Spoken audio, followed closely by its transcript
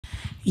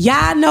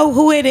Y'all know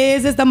who it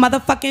is. It's the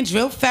motherfucking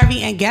Drill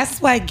Ferry. And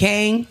guess what,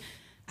 gang?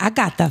 I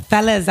got the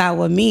fellas out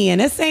with me.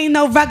 And this ain't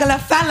no regular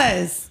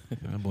fellas.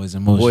 Boys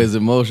in motion. Boys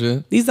in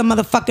motion. These are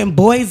motherfucking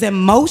boys in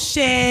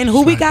motion.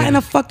 Who we got in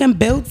the fucking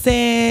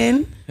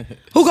building?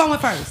 Who going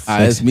first? All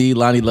right, it's me,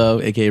 Lonny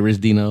Love, a.k.a.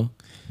 Rich Dino.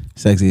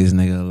 Sexiest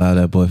nigga, allow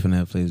that boyfriend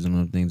that plays one of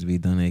them things to be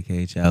done,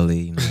 a.k.a. Chow.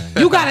 You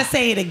gotta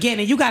say it again,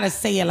 and you gotta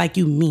say it like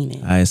you mean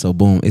it. All right, so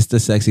boom. It's the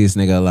sexiest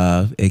nigga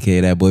alive,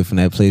 a.k.a. that boyfriend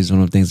that plays one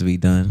of them things to be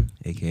done,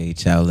 a.k.a.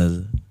 Chow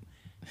Lizard.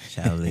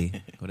 Chow Lee.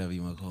 Whatever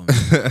you want to call me.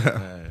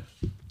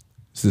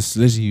 It's the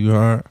slizzy you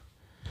heard.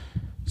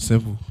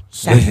 Simple.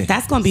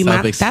 That's gonna be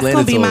my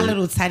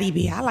little teddy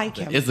bear. I like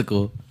him.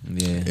 Physical.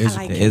 Yeah, I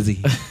like the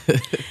Izzy.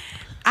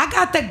 I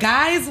got the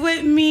guys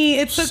with me.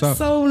 It took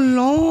so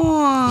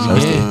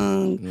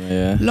long.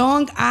 Yeah.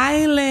 Long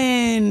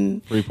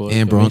Island. Freeport.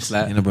 And Bronx.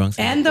 And the Bronx.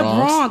 And the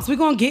Bronx. We're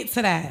going to get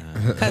to that.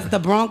 Because the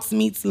Bronx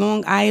meets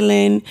Long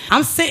Island.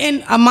 I'm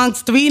sitting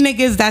amongst three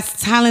niggas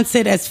that's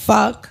talented as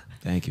fuck.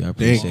 Thank you. I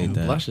appreciate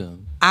that.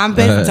 Blushing.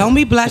 Don't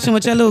be blushing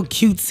with your little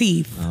cute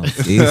teeth. Oh,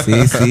 see.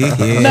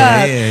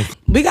 Yeah.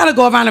 We got to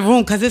go around the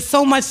room because there's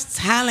so much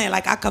talent.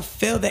 Like, I could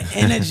feel the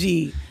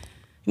energy.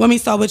 You want me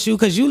to start with you?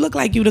 Because you look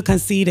like you the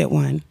conceited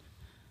one.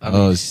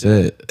 Oh,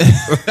 shit.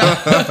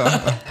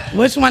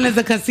 Which one is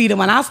the conceited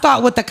one? I'll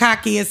start with the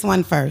cockiest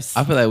one first.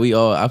 I feel like we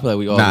all.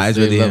 Nah, it's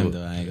really him,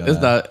 though. I ain't gonna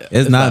lie.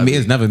 It's not me.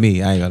 It's never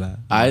me. I ain't gonna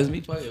lie. It's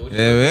me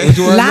playing.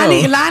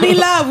 Lonny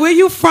Love, where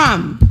you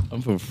from?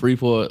 I'm from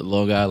Freeport,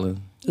 Long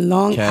Island.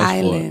 Long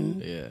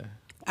Island. Yeah.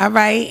 All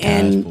right.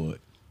 And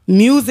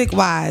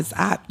music-wise,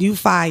 you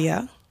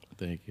fire.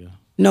 Thank you.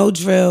 No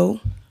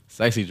drill.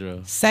 Sexy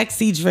drill.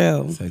 Sexy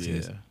drill.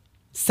 Yeah.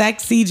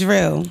 Sexy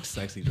drill.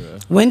 Sexy drill.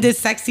 When did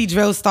sexy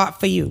drill start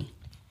for you?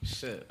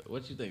 Shit,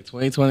 what you think?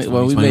 2020?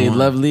 When we made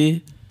Lovely?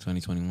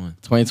 2021.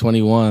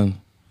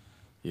 2021.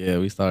 Yeah,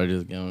 we started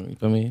just going, you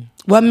feel me?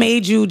 What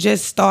made you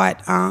just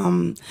start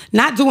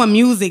not doing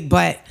music,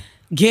 but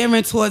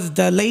gearing towards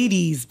the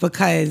ladies?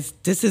 Because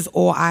this is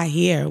all I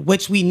hear,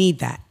 which we need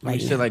that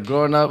right now. Shit, like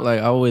growing up, like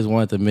I always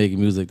wanted to make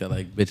music that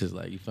like bitches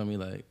like, you feel me?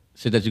 Like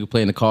shit that you could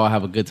play in the car,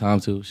 have a good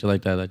time to. Shit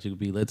like that you could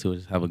be lit to,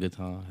 just have a good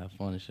time, have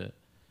fun and shit.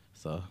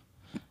 So...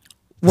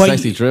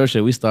 Sexy drill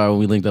shit. We started when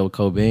we linked up with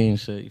Cobain and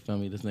shit. You feel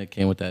me? This nigga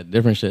came with that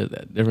different shit,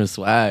 that different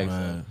swag.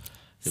 Right.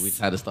 So we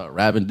just had to start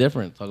rapping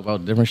different, talk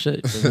about different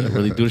shit.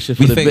 Really do the shit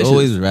for the bitches. We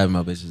always rapping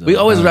about bitches. We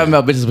always rapping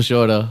about bitches for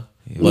sure though.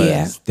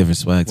 Yeah. Different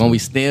swag. When we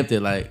stamped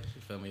it, like,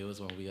 you feel me? It was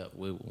when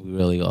we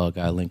really all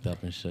got linked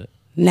up and shit.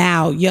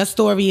 Now your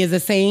story is the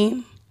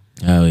same.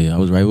 Oh yeah, I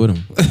was right with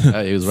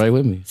him. He was right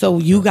with me. So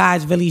you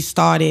guys really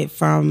started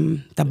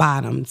from the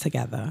bottom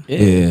together.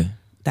 Yeah.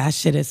 That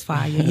shit is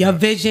fire. Your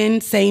vision,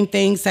 same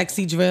thing,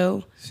 sexy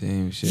drill.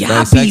 Same shit.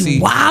 Y'all be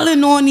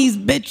wilding on these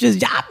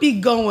bitches. Y'all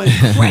be going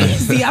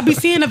crazy. I be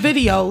seeing the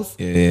videos.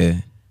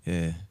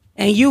 Yeah.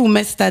 And you,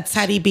 Mr.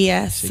 Teddy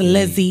Bear,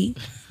 Slizzy,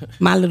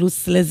 my little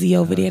Slizzy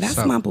over there.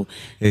 That's my boo.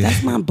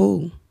 That's my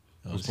boo.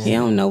 He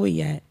don't know it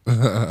yet.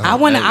 I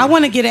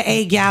wanna get an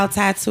A-gal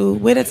tattoo.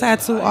 Where the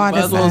tattoo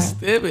artist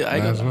at?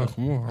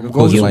 Come on. I'm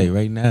going to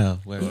right now.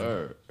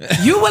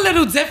 You a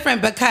little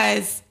different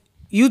because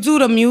you do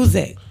the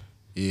music.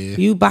 Yeah.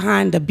 You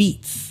behind the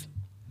beats.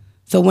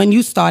 So when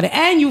you started,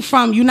 and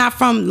you're not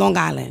from Long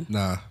Island.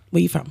 Nah.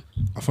 Where you from?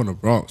 I'm from the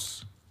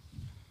Bronx.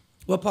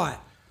 What part?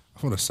 I'm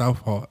from the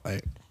South part,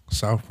 like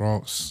South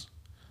Bronx,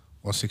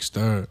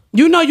 163rd.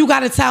 You know you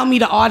gotta tell me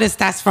the artist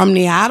that's from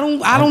there. I don't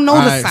know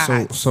the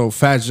side. So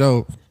Fat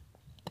Joe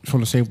from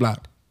the same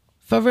block.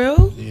 For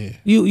real? Yeah.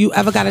 You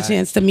ever got a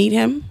chance to meet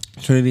him?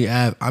 Trinity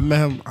Ave. I met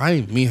him. I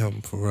didn't meet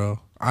him for real.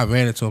 I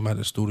ran into him at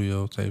the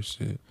studio type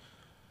shit.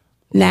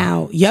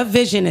 Now, your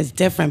vision is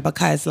different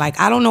because, like,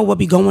 I don't know what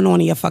be going on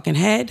in your fucking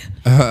head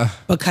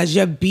because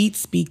your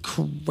beats be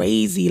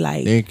crazy.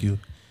 Like, thank you.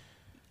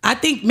 I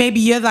think maybe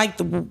you're like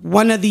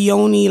one of the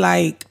only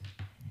like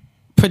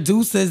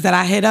producers that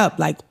I hit up.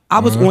 Like, I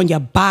was on your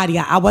body.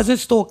 I wasn't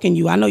stalking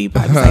you. I know you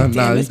probably was like,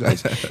 damn, this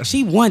bitch,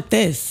 she want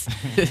this.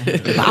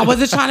 But I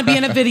wasn't trying to be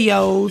in the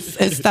videos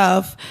and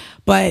stuff,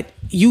 but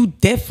you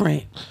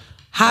different.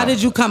 How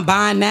did you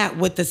combine that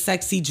with the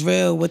sexy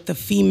drill, with the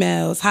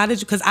females? How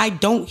did you, because I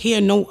don't hear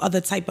no other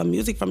type of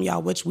music from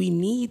y'all, which we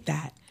need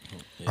that.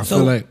 I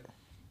feel like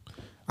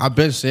I've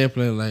been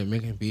sampling, like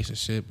making beats and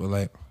shit, but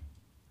like,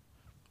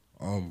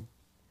 I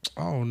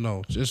don't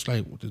know, just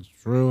like with the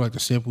drill, like the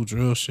simple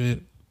drill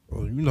shit,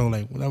 or you know,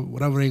 like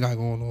whatever they got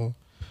going on.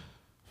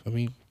 For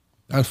me,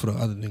 that's for the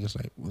other niggas,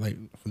 like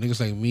for niggas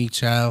like me,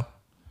 Chow.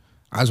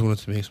 I just wanted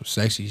to make some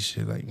sexy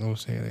shit, like, you know what I'm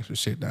saying? Like some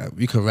shit that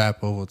we could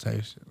rap over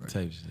type shit.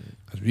 Like,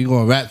 Cause we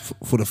gonna rap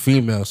for the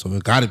female, so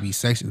it gotta be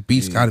sexy. The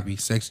beats gotta be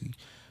sexy. You know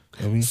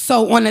what I mean?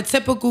 So on a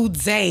typical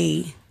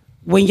day,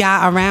 when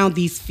y'all around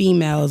these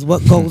females,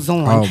 what goes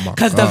on?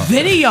 Because the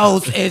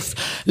videos is,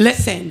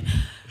 listen,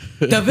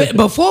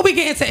 before we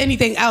get into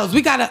anything else,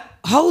 we gotta,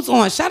 hold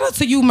on. Shout out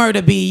to you,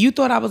 Murder B. You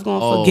thought I was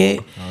gonna forget.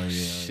 Oh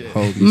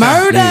yeah.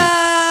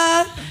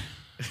 Murder!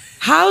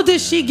 How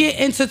did she get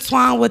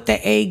intertwined with the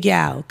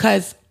A-gal?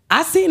 Because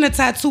I seen a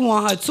tattoo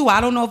on her too.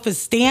 I don't know if it's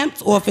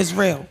stamped or if it's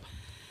real.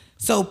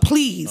 So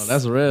please. Oh,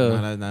 that's real.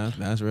 No,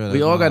 that's real.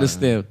 We all got a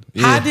stamp.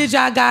 How did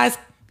y'all guys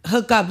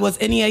hook up? Was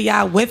any of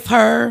y'all with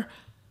her?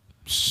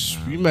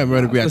 We met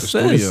Murder B at the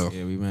studio.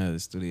 Yeah, we met at the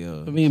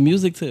studio. I mean,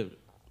 music tip.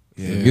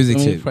 Yeah, music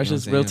tip.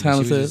 Precious, you know real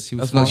talented. She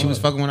was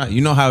fucking with us.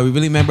 You know how we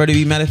really met Birdie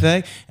B, matter of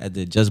fact? At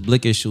the Just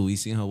Blick show. We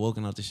seen her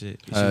walking out the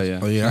shit. Oh, yeah.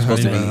 Oh, yeah.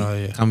 Supposed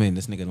to be, come in,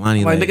 this nigga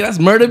Lonny. Like, nigga, that's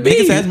Murder B.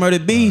 Nigga said that's Murder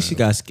B. She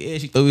got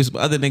scared. She thought we was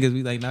other niggas.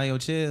 We like, nah, yo,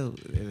 chill.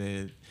 And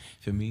then,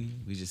 for me,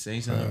 we just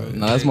saying something.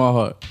 No, that's my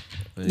heart.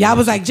 Y'all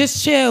was like,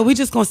 just chill. We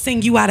just gonna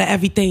sing you out of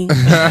everything.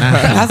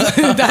 that's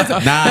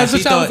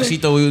she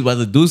thought we was about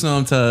to do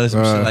something to us,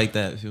 some shit like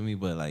that. Feel me?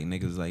 But like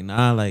niggas was like,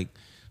 nah, like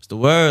what's the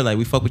word? Like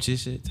we fuck with your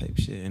shit, type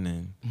shit. And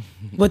then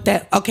with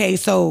that, okay,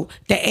 so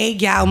the A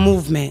Gal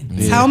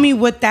movement. Tell me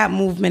what that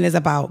movement is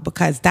about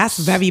because that's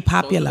very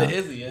popular. Talk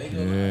to the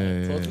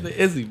Izzy, Talk to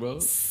the Izzy, bro.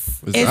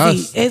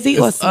 Izzy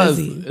or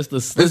Slizzy? It's the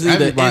Slizzy,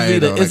 the Izzy,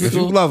 the Izzy. If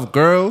you love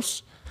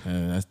girls.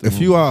 that's the if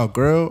you are a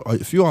girl or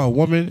if you are a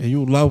woman and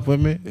you love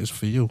women, it's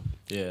for you.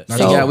 Yeah.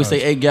 So, we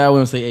say A gal, we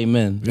don't say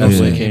amen. That's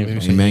where it came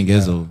from. Amen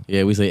Gizzo.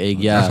 Yeah, we say A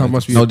gal. That's how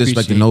much we no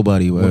disrespect to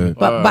nobody. Word.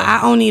 But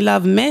I only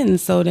love men,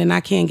 so then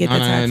I can't get the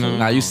tattoo.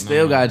 Nah, you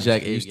still got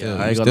Jack A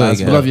gal.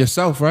 You love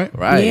yourself, right?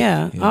 Right.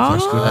 Yeah.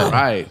 Oh.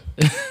 Right.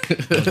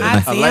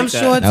 I see. I'm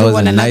sure too. That was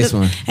a nice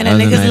one. And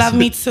the niggas love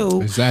me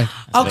too.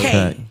 Exactly.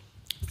 Okay.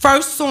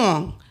 First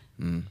song.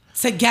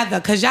 Together,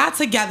 cause y'all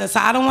together, so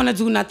I don't want to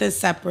do nothing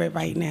separate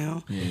right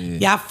now.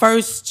 Y'all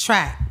first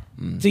track,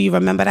 do you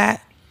remember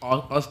that?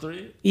 Us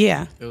three?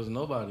 Yeah. It was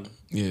nobody.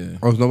 Yeah.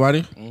 Oh, it was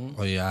nobody?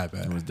 Oh yeah, I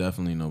bet. It was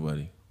definitely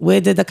nobody. Where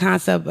did the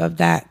concept of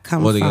that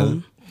come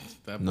from?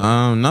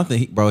 No,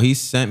 nothing. Bro, he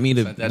sent me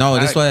the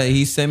this why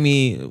he sent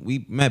me.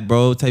 We met,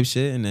 bro, type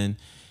shit, and then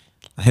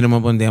I hit him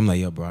up one day. I'm like,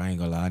 yo, bro, I ain't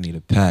gonna lie, I need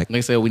a pack.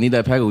 They said we need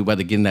that pack. Or we about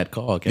to get in that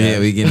car. Yeah,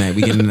 we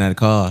getting in that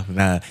car.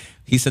 Nah,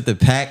 he sent the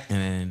pack, and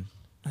then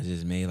I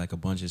just made like a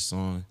bunch of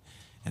songs,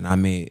 and I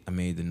made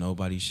the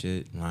nobody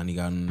shit. Lonnie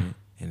got on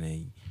it, and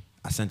then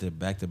I sent it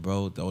back to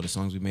bro, all the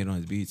songs we made on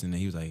his beats, and then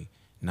he was like,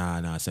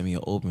 nah, send me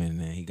an open, and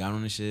then he got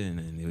on the shit, and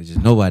then it was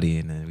just nobody,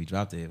 and then we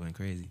dropped it, it went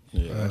crazy.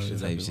 Yeah,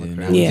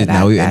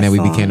 and then we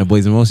became the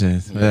Boys in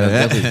Motion.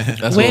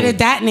 That's where did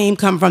that name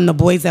come from? The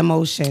Boys in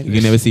Motion.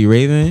 You never see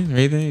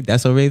Raven?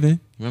 That's so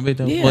Raven. Remember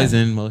the Boys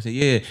in Motion?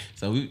 Yeah.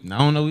 So I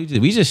don't know. We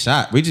just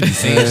shot. We just be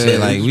saying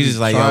shit like we just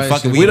like yo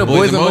fucking. We the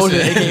Boys in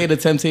Motion, aka the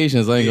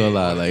Temptations. I ain't gonna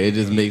lie, like it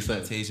just makes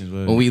sense.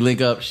 When we link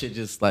up, shit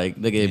just like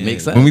nigga, it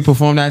makes sense. When we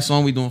perform that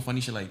song, we doing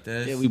funny shit like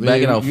this. Yeah, we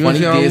backing out funny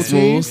dance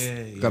moves.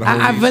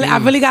 I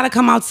really gotta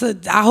come out to.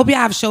 I hope y'all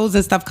have shows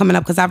and stuff coming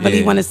up because I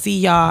really want to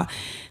see y'all.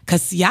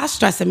 Cause y'all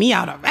stressing me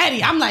out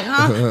already. I'm like,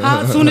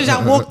 huh? As soon as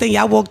y'all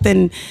walked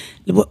in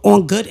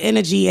on good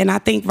energy, and I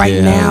think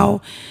right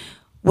now,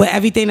 with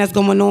everything that's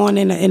going on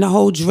in the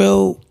whole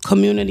drill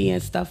community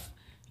and stuff,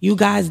 you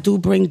guys do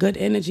bring good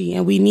energy,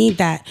 and we need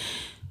that.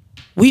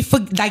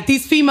 Like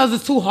these females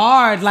is too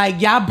hard.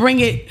 Like y'all bring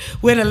it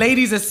where the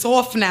ladies are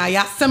soft now.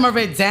 Y'all simmer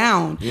it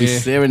down. We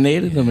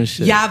serenaded them and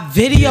shit. Y'all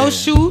video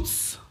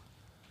shoots.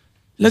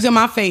 Look at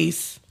my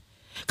face.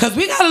 Cause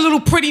we got a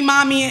little pretty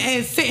mommy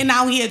and sitting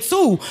out here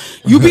too.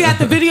 You be at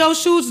the video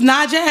shoots,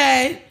 nod your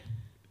head.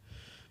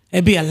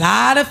 It'd be a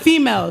lot of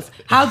females.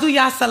 How do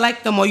y'all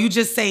select them? Or you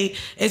just say,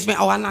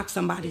 I knocked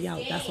somebody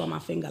out. That's why my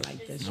finger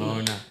like this.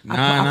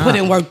 I put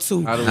in work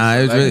too. Nah,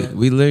 it was really,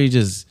 we literally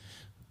just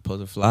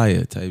post a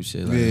flyer type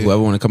shit. Like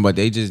whoever want to come out,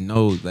 they just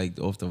know like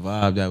off the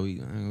vibe that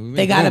we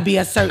they gotta be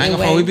a certain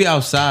way. We be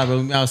outside,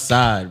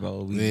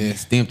 bro. We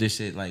stamp this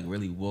shit like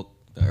really walk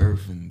the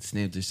earth and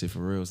snap this shit for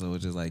real. So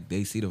it's just like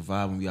they see the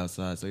vibe when we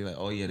outside. So you're like,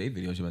 oh yeah, they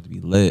video shoot about to be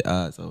lit.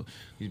 So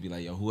you be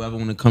like, yo, whoever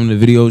want to come to the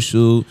video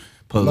shoot,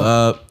 pull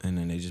up, and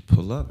then they just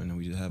pull up, and then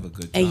we just have a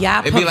good time. And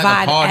y'all It'd provide be like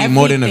a party everything.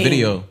 more than a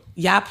video.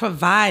 Y'all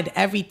provide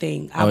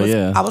everything.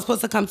 I was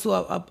supposed to come to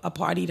a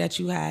party that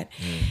you had,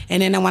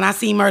 and then when I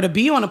see Murder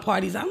B on the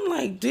parties, I'm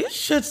like, this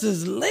shit's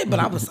is lit.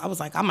 But I was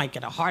like, I might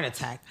get a heart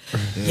attack.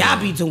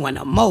 Y'all be doing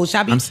the most.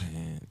 Y'all be. I'm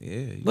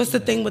saying, what's the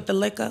thing with the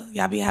liquor?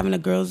 Y'all be having the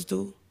girls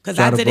do? Because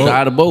I did it.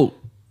 Drive the boat.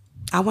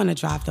 I want to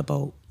drive the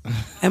boat.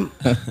 Am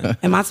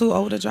I too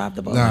old to drive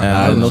the boat?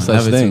 Nah, I don't know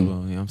such thing. You know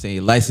what I'm saying?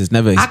 Your license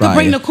never expired. I could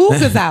bring the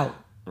cougars out.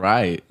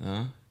 Right.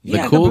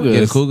 Yeah, the cougars.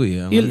 The cougar,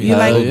 yeah.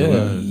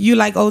 You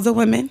like older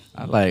women?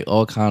 I like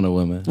all kind of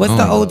women. What's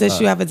the oldest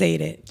you ever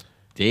dated?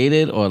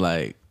 Dated or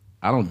like,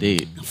 I don't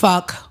date.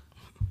 Fuck.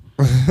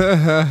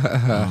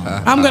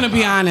 I'm going to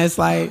be honest.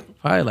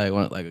 Probably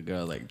like a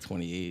girl like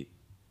 28.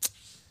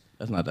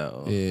 That's not that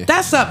old. Yeah.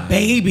 That's a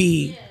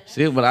baby.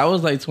 Shit, but I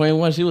was like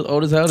 21. She was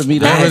old as hell to me.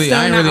 I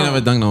ain't really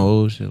never done no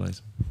old shit like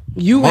that.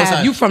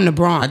 You from the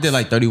Bronx. I did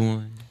like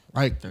 31.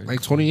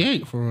 Like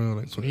 28 for real,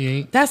 like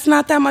 28. That's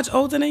not that much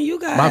older than you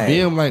guys. My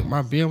BM like, damn,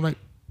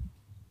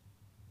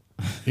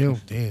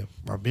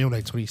 my BM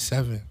like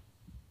 27.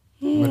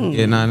 Yeah,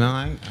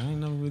 I ain't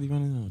never really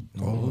running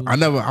out.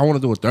 I want to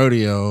do a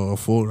 30 or a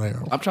 40. Like,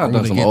 I'm trying to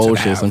do some old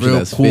shit, some shit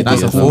that's cool. 50.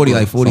 That's a 40,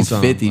 like 40 some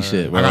something. 50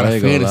 shit, bro. I got a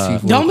fantasy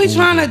for Don't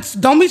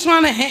be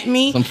trying to hit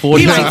me. Some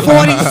 40 he like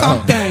 40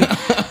 something.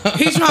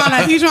 He's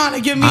trying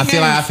to give me.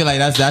 I feel like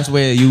that's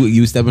where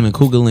you step in the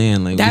cougar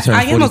land. Like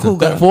I am a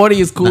cougar. 40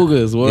 is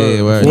cougars.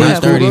 Yeah, word. 40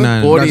 Not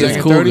 39. 40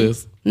 is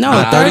cougars. No,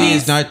 30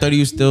 is not 30.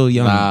 You still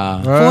young.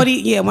 Nah. 40.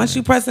 Yeah, once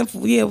you press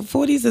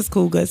 40s is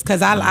cougars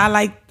because I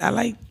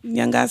like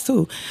young guys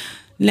too.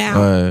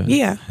 Now,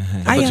 yeah,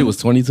 I thought you was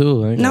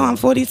 22. No, I'm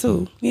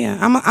 42. Yeah,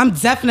 I'm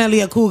definitely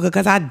a cougar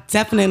because I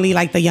definitely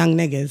like the young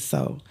niggas.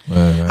 So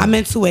I'm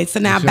into it. So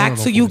now back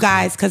to you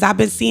guys because I've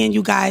been seeing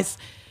you guys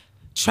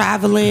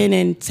traveling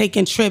and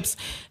taking trips,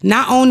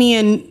 not only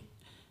in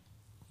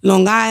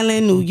Long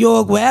Island, New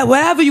York,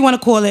 wherever you want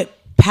to call it.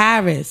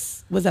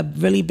 Paris was a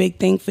really big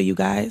thing for you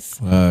guys.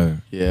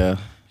 Yeah.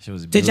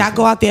 Did y'all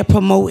go out there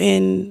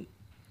promoting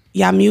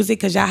y'all music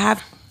because y'all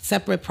have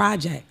separate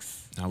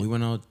projects? Nah, we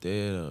went out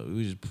there. We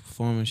was just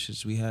performing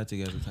shits we had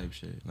together type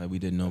shit. Like we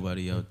did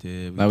Nobody out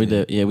there.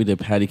 We did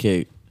Patty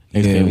Cake.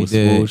 Yeah, we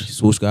did.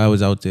 Swoosh Guy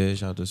was out there.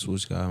 Shout out to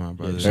Swoosh Guy, my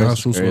brother. Shout out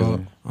Swoosh Guy.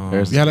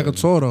 We had like a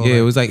tour though. Yeah,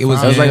 it was like a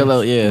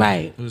little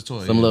right. It was a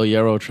tour. Some little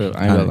Euro trip.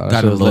 I ain't gonna lie.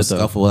 Got a little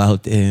scuffle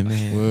out there,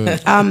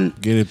 man.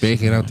 Get it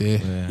bacon out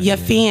there. Your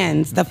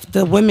fans,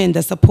 the women,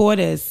 the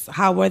supporters,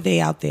 how were they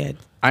out there?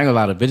 I ain't gonna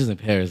lie. The bitches in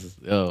Paris,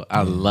 yo,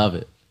 I love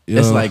it.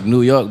 It's like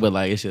New York, but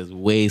like it's just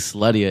way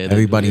sluttier.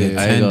 Everybody in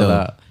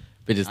Tendo.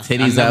 Bitches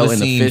titties out in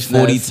the fish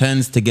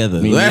 40-10s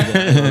together.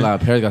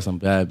 Paris got some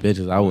bad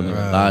bitches. I wouldn't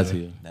even lie to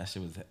you. That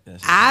shit was.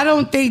 I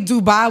don't think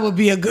Dubai would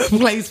be a good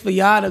place for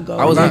y'all to go.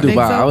 I was in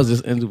Dubai. I was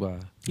just in Dubai.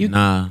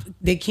 Nah,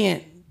 they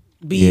can't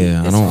be.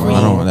 Yeah, I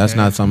don't. That's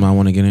not something I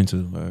want to get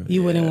into.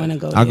 You wouldn't want to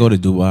go. I go to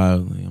Dubai.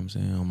 You know what I'm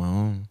saying, on my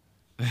own.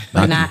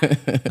 But not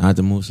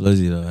to move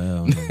slizzy though.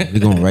 Hell no. We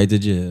going right to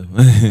jail.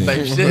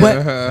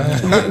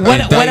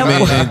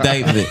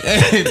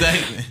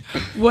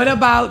 What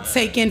about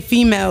taking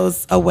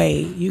females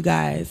away? You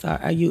guys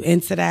are you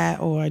into that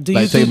or do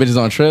you take bitches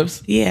on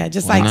trips? Yeah,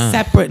 just like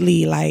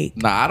separately. Like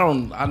I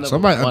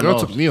never. A girl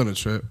took me on a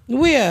trip.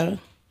 Where?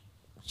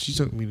 She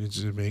took me to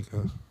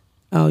Jamaica.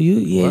 Oh, you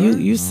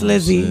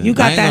slizzy. You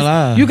got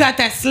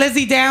that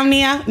slizzy down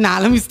there? Nah,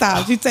 let me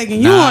stop. She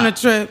taking you on a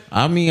trip.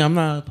 I mean, I'm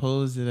not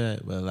opposed to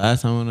that, but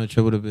last time I went on a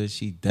trip with a bitch,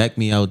 she decked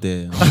me out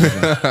there.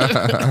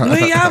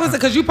 Where y'all was it?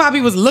 Because you probably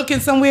was looking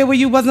somewhere where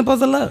you wasn't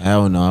supposed to look.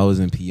 Hell no, I was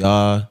in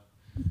PR.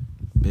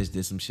 Bitch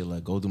did some shit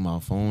like go through my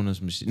phone or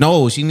some shit.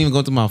 No, she didn't even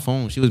go through my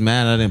phone. She was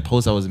mad I didn't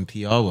post I was in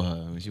PR with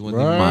her. She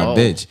wasn't even my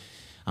bitch.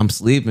 I'm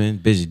sleeping.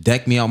 Bitch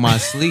decked me out my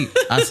sleep.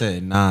 I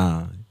said,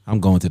 nah. I'm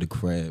going to the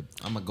crib.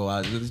 I'm gonna go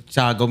out.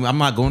 I'm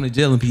not going to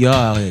jail in PR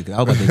out here.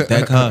 I was about to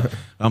deck her.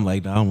 I'm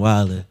like, nah, I'm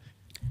wildin'.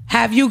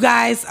 Have you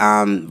guys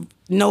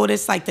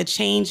noticed like the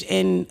change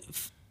in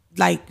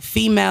like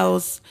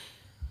females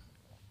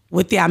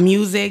with their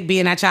music,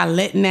 being that y'all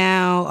lit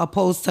now,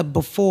 opposed to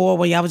before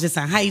when y'all was just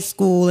in high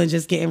school and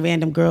just getting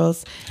random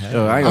girls?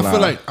 I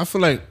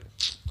feel like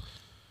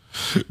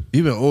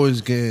you've been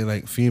always getting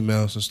like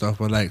females and stuff,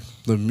 but like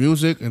the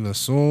music and the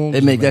songs,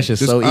 it make that shit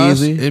so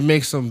easy. It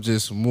makes them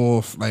just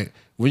more like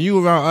when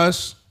you around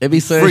us. It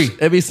be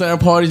certain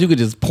parties you could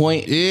just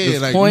point. Yeah,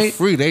 just like point. You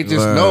free. They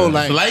just know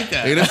like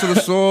that. They listen to the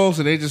songs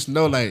and they just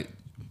know like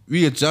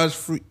we are judge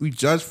free. We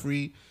judge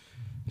free.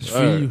 It's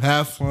free. You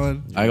have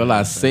fun. I ain't gonna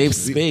lie. Safe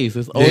space.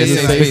 It's always a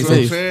safe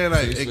space.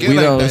 We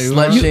don't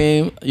slut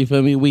shame. You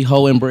feel me? We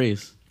hoe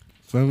embrace.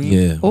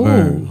 Yeah.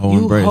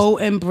 Hoe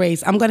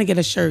embrace. I'm gonna get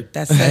a shirt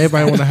that says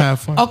everybody want to have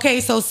fun. Okay,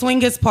 so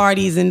swingers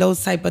parties and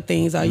those type of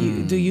things. Are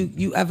you? Do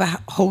you ever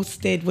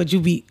hosted? Would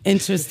you be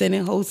interested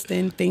in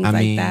hosting things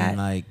like that?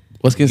 Like,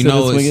 what's considered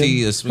swinging?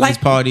 See, a swingers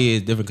party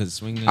is different because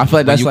swinging. I feel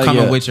like that's you like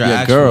coming with your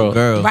actual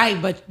girl, right?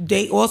 But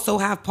they also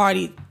have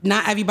parties.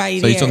 Not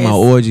everybody. So there you talking about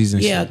orgies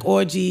and shit?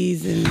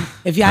 Orgies and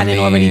if y'all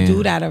didn't already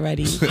do that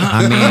already.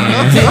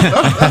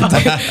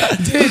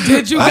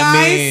 Did you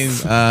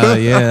guys?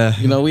 Yeah.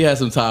 You know, we had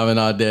some time in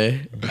our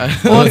day.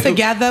 All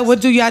together.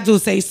 What do y'all do?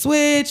 Say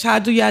switch. How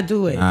do y'all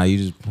do it? Nah, you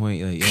just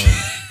point like, yo.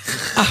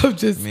 I'm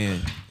just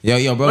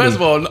Yo, bro. First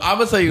of all, I'm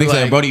gonna tell you,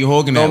 like, brody, you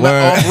hogging that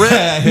word.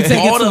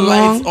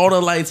 all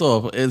the lights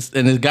off.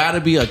 And it's got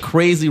to be a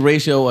crazy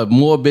ratio of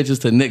more bitches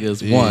to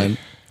niggas. Yeah. One,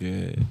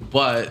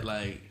 but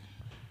like.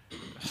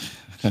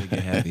 Shit get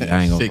happy.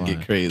 I ain't gonna shit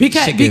get crazy.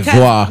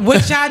 Because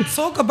what y'all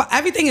talk about,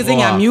 everything is in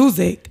your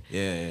music.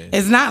 Yeah.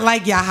 It's not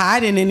like y'all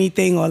hiding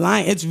anything or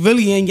lying. It's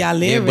really in y'all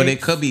lyrics. Yeah, but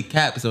it could be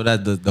capped. So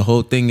that the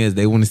whole thing is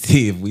they want to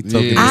see if we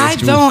talking. I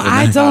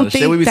don't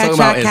think that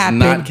y'all capping.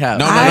 Not capped.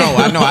 No.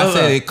 I know. I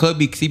said it could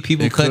be. See,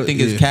 people could think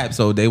it's capped,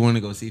 so they want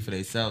to go see for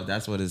themselves.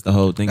 That's what it's the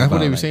whole thing. That's about.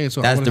 what they were saying.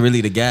 So that's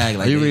really the gag.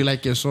 Like, you really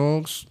like your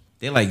songs?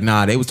 They like,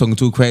 nah. They was talking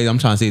too crazy. I'm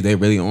trying to see if they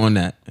really on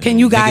that. Can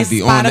you guys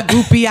spot a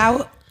groupie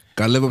out?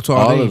 Gotta live up to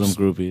all of them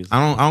groupies.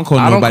 I don't call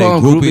nobody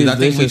groupies. I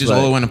think we just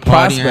all want to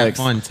party and have prospects.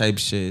 fun type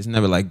shit. It's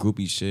never like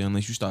groupie shit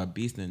unless you start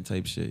beasting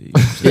type shit.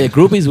 Yeah,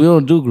 groupies. We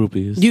don't do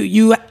groupies.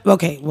 You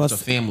okay? Well, it's a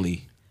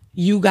family.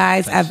 you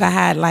guys ever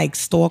had like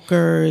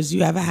stalkers?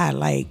 You ever had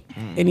like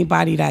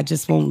anybody that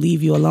just won't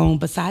leave you alone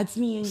besides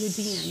me and your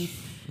DMs?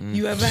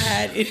 You ever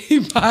had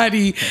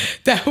anybody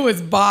that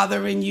was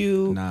bothering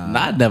you? Nah,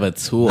 Not never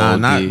too nah,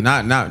 old.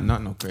 not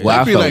no crazy. Well,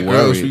 I I feel felt like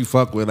girls worried. we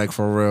fuck with, like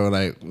for real.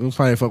 Like we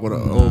probably fuck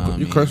with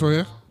you curse on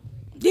here?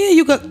 Yeah,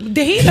 you could.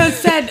 He done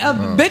said a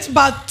bitch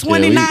about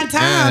 29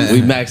 times.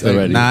 We maxed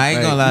already. Nah, I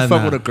ain't gonna lie. You fuck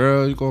nah. with a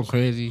girl, you going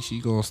crazy, she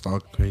going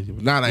stalk crazy.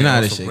 But not like You know how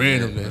on this some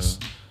shit get, randomness.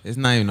 bro. It's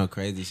not even no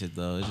crazy shit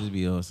though. It just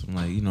be awesome.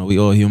 Like, you know, we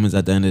all humans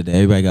at the end of the day.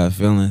 Everybody got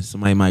feelings.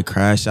 Somebody might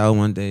crash out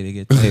one day. They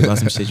get told about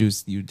some shit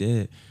you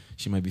did.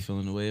 She might be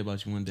feeling the way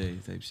about you one day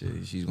type shit.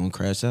 She's gonna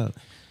crash out.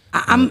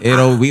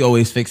 We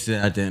always fix it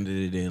at the end of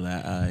the day.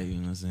 Like, all right, you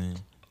know what I'm saying?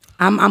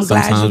 I'm glad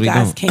Sometimes you we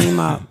guys don't. came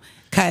up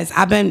because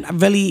I've been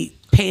really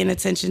paying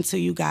attention to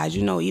you guys.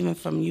 You know, even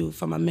from you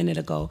from a minute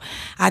ago.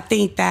 I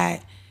think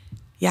that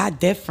y'all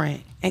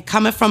different. And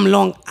coming from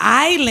Long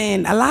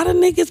Island, a lot of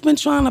niggas been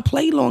trying to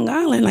play Long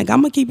Island. Like,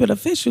 I'm gonna keep it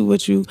official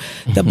with you.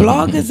 The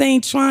bloggers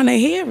ain't trying to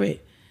hear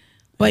it.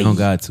 But You don't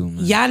got to,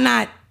 man. y'all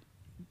not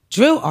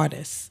drill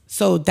artists.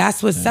 So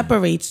that's what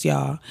separates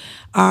y'all.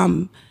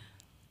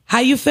 How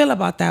you feel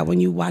about that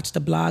when you watch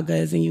the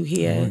bloggers and you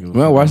hear?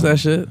 Well, watch that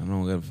shit. I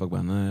don't give a fuck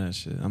about none of that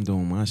shit. I'm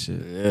doing my shit.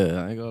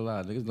 Yeah, I ain't gonna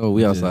lie. Niggas know what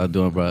we outside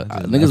doing, bro.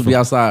 Niggas be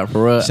outside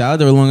for real. Shout out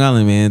to Long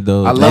Island, man.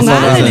 Though I love Long Long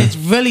Island Island. is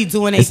really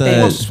doing their It's a-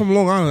 thing. What's from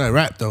Long Island that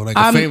rap though? Like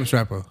a famous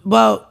rapper.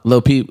 Well,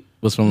 Lil Peep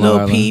was from Long Lil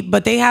Island. Peep,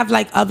 but they have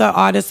like other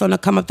artists on the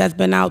come up that's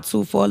been out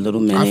too for a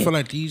little minute. I feel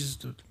like these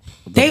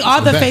They are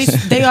the best.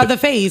 face. They are the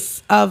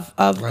face of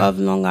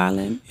Long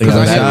Island. They Because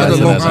got I hear that other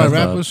shit, Long that's Island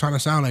tough. rappers trying to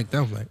sound like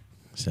them. Like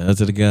Shout out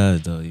to the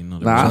guys, though. You know,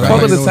 Nah, I Right.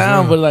 fuck with the Those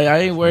sound, real. but like I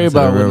ain't worried To the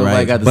about what real nobody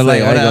right. got to But say.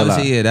 like, I all ain't that gonna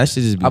other shit, lie. yeah, that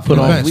shit just be. I put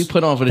fun. on. We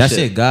put on for the that shit.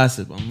 shit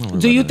gossip. I'm not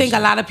worried Do you about think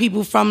that a lot of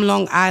people from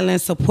Long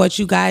Island support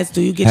you guys?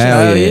 Do you get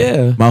Hell your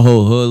yeah. My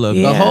whole hood love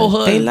Yeah. The whole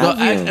hood, they bro, love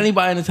you. ask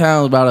anybody in the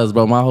town about us,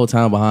 bro. My whole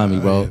town behind me,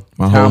 bro.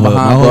 My town whole hood,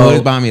 my whole bro.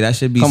 hood behind me. That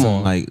should be Come some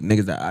on. like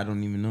niggas that I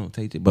don't even know.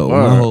 Take it, but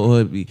Word. my whole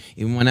hood be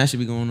even when that should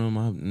be going on.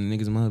 My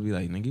niggas in my hood be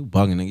like, nigga, you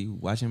bugging, nigga, you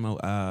watching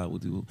my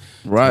with you,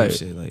 Right. type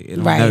shit. Like it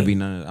don't Right. never be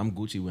none. I'm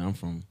Gucci where I'm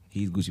from.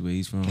 He's Gucci where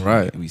he's from.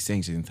 Right. And we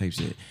sing shit and type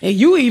shit. And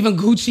you even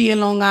Gucci in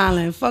Long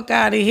Island. Fuck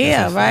out of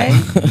here, right?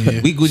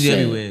 We Gucci Shit.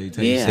 everywhere. You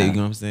type Yeah. shit, you know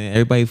what I'm saying?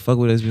 Everybody fuck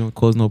with us. We don't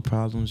cause no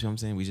problems. You know what I'm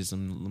saying? We just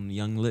some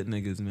young lit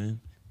niggas, man,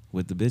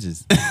 with the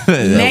bitches.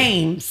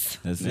 Names.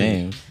 That's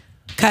Names.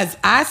 Cause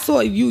I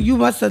saw you. You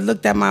must have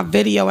looked at my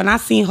video and I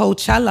seen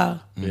Coachella.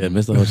 Yeah,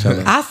 Mr.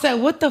 Coachella. I said,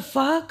 "What the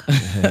fuck?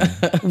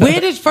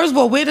 First of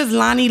all, where does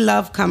Lonny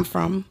Love come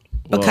from?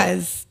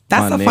 Because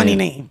that's My a funny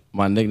name.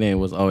 My nickname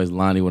was always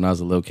Lonnie when I was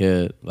a little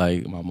kid.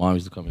 Like my mom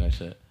used to call me that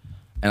shit.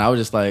 And I was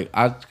just like,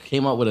 I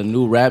came up with a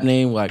new rap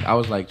name. Like I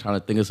was like trying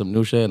to think of some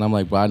new shit. And I'm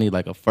like, bro, I need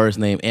like a first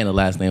name and a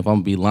last name. If I'm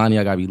gonna be Lonnie,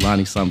 I gotta be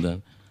Lonnie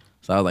something.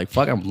 So I was like,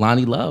 fuck, I'm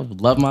Lonny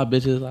Love. Love my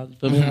bitches. I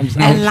feel me? I'm just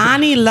And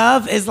Lonny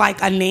Love is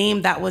like a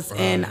name that was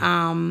in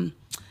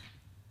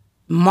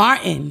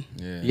Martin.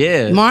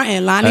 yeah.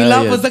 Martin. Lonny Hell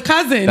Love yeah. was the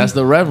cousin. That's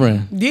the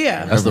Reverend.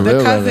 yeah. That's the the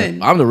real cousin.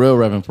 Reverend. I'm the real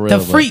Reverend for real.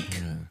 The but-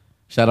 freak.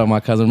 Shout out my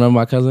cousin. Remember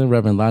my cousin,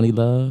 Reverend Lonny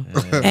Love?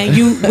 And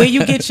you, where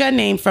you get your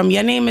name from?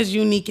 Your name is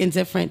unique and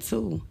different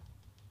too.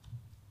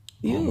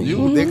 you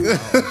nigga.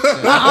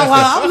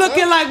 I'm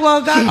looking like,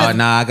 well, God. Oh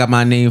nah, I got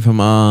my name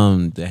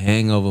from the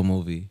Hangover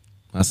movie.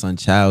 My son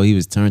Chow, he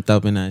was turned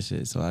up in that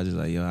shit. So I just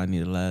like, yo, I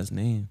need a last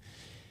name.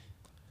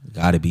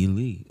 Gotta be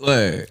Lee.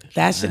 Word.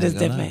 That shit I is ain't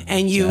gonna different. lie.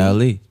 And you, Chow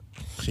Lee.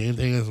 Same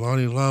thing as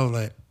Lonny Love.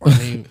 Like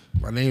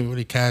my name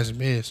really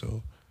Cashmere,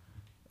 so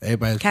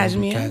everybody's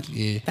Cashmere? Cash.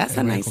 Yeah, That's a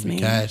everybody nice call me name.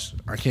 Cash.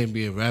 I can't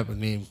be a rapper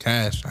named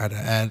Cash. I had to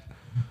add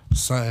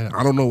something.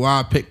 I don't know why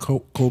I picked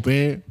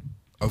Cobain.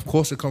 Of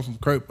course, it comes from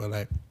Kurt, but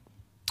like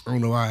I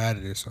don't know why I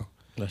added it. So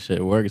That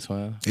shit works,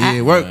 man. yeah,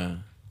 it worked.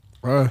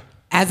 Yeah.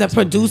 as a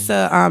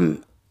producer,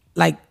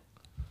 like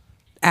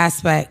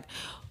aspect,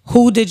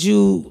 who did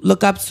you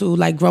look up to,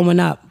 like growing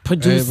up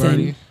producing?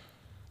 Everybody.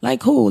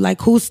 Like who?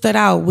 Like who stood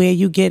out where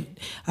you get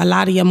a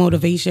lot of your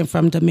motivation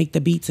from to make the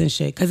beats and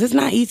shit? Because it's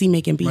not easy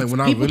making beats. Like when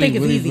I People really, think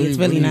it's really, easy. really, It's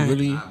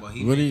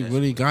really, not.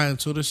 really got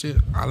into the shit.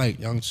 I like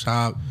Young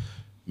Chop,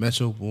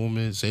 Metro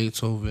Boomin,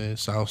 Zaytoven,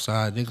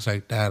 Southside, niggas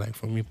like that. Like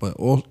for me, but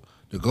all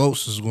the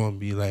goats is gonna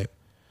be like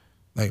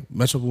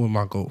Metro Boomin,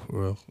 my goat for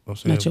real. You know what I'm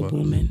saying? Metro But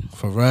Boomin.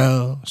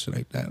 Pharrell, shit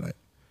like that. Like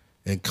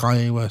and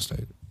Kanye West,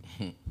 like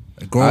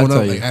I'll growing tell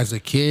up, you. like as a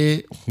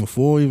kid,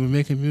 before even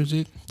making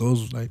music,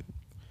 those are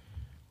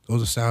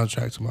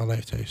soundtracks to my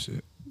life type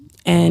shit.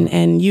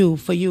 And you,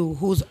 for you,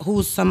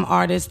 who's some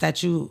artist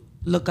that you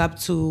look up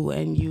to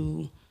and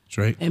you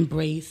Drake.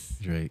 embrace?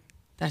 Drake.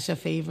 That's your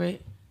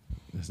favorite?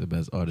 That's the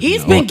best artist.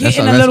 He's in the- been that's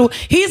getting the a best- little.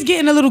 He's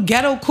getting a little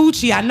ghetto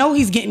coochie. I know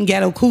he's getting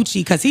ghetto coochie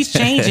because he's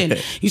changing.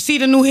 You see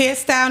the new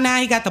hairstyle now.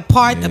 He got the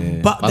part, the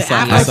My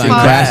son afro acting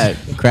part. bad.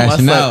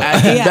 crashing My son out.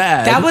 acting Yeah,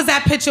 bad. that was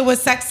that picture with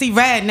Sexy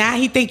Red. Now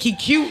he think he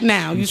cute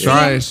now. You see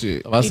Trying him?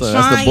 shit. My He son,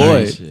 that's the boy.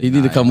 trying. Shit. He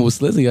need to come with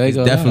Slizzy. I ain't It's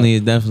gonna lie.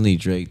 definitely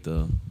Drake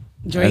though.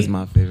 Drake. That's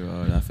my favorite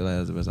artist. I feel like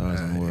that's the best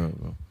artist in the world,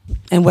 bro.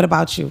 And what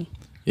about you?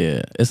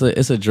 Yeah,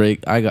 it's a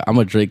Drake. I'm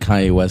a Drake,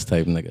 Kanye West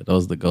type nigga.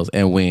 Those are the ghosts,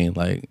 and Wayne.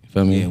 Like, you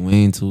feel me? Yeah,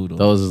 Wayne too. Though.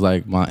 Those is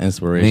like my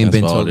inspiration. Wayne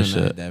been for all talking this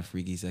shit. that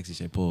freaky, sexy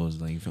shit. Pause.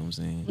 Like, you feel what I'm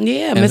saying?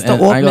 Yeah, And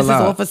Mrs.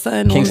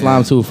 Officer. King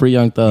Slime too. Free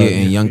Young Thug. Yeah,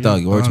 and Young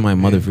Thug. Word to my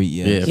mother. Free.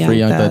 Yeah, Free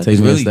Young Thug. Takes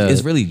me instead.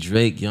 It's really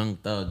Drake, Young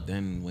Thug,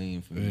 then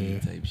Wayne for me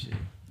type shit.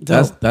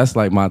 That's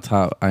like my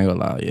top. I ain't gonna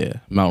lie. Yeah,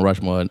 Mount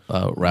Rushmore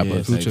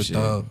rappers. Future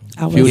Thug.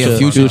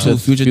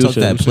 Future talk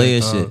that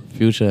player shit.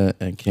 Future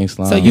and King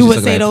Slime. So you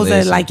would say those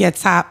are like your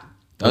top.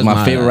 That's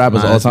my favorite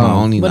rappers all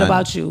time. What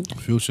about you?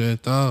 Future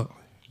and Thug.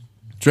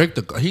 Drake,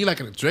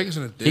 Drake is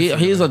in a different.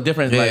 He's a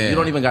different. Like, you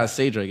don't even gotta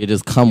say Drake. It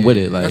just come with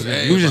it. Like,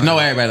 you just know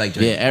everybody like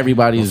Drake. Yeah,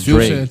 everybody's Future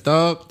Drake. and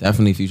Thug.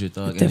 Definitely Future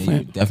Thug. Different.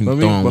 And definitely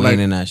throwing Wayne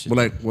in that shit.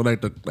 But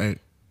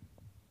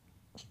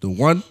the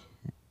one,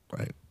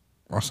 like,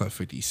 I saw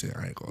 50 Cent.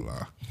 I ain't gonna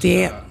lie.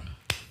 Damn.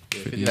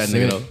 50 That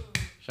Cent. nigga though.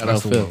 Shout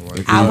out Phil.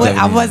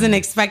 I wasn't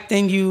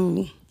expecting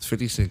you.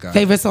 50 Cent got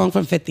Favorite song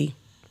from 50.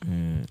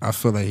 I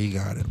feel like he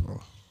got it, bro.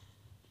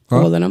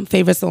 All of them.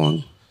 Favorite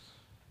song.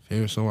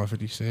 Favorite song by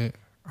 50 Cent?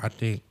 I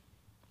think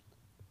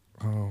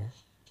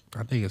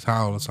it's High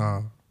All the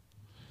Time.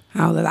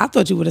 I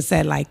thought you would have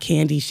said like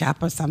Candy Shop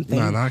or something.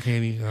 Nah, not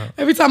Candy Shop.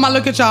 Every time I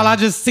look at y'all, I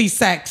just see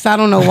sex. I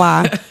don't know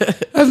why.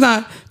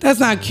 That's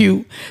not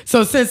cute.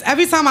 So since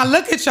every time I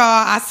look at y'all,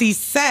 I see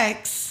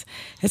sex,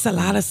 it's a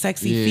lot of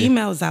sexy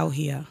females out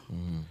here.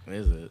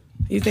 Is it?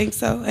 You think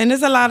so? And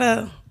there's a lot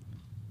of,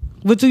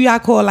 what do y'all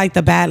call like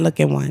the bad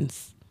looking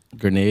ones?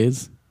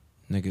 Grenades.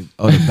 Nigga,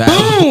 the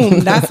back.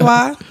 Boom! That's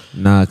why.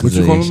 Nah, cause What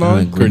you call them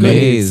now?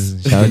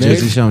 grenades. Shout out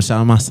Jersey Show.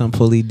 Shout out my son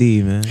Paulie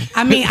D, man.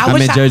 I mean, I'm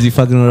in Jersey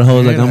fucking with the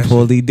hoes like I'm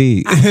Paulie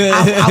D.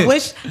 I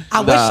wish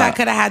I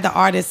could have had the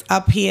artists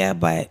up here,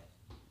 but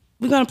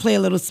we're gonna play a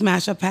little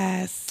smash or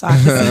pass so I can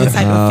see the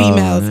type of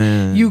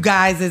females you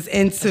guys is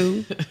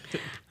into.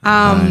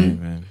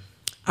 I'm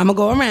gonna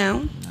go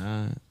around,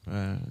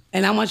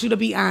 and I want you to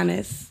be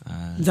honest.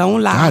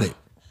 Don't lie. Got it.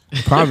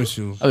 I promise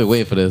you. I've been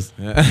waiting for this.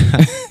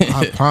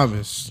 I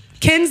promise.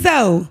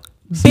 Kenzo,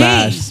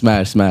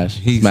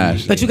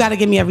 Smash. But you got to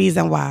give me a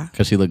reason why.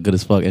 Cause she look good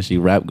as fuck and she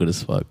rap good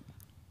as fuck.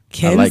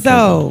 Kenzo. Like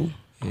Kenzo.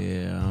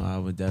 Yeah, I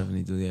would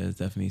definitely do that. It's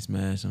definitely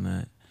smash on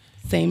that.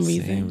 Same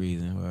reason. Same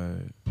reason.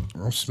 Word.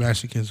 I'm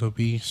smashing Kenzo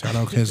B. Shout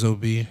out Kenzo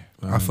B.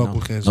 I fuck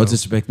with Kenzo. No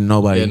disrespect to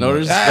nobody. Yeah, no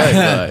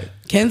respect.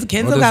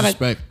 Kenzo No got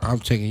disrespect. I'm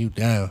taking you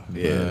down.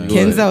 Yeah.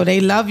 Kenzo, they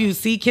love you.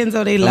 See,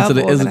 Kenzo, they love Come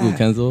to the all of Izical, that.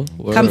 Kenzo.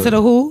 Word. Come to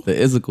the who? The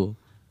Izical.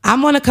 I'm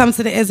gonna come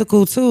to the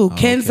Izical too.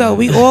 Kenzo,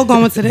 we all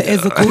going to the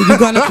Izical. You're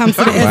gonna come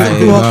to the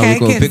Izical, okay,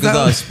 Kenzo? Pick us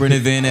up, Kenzo?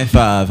 sprinting van at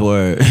 5.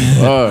 Word.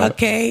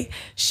 Okay.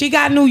 She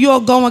got New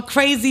York going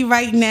crazy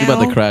right now. She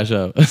about to crash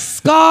out.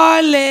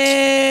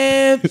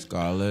 Scarlett.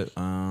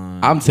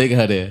 I'm taking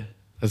her there.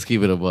 Let's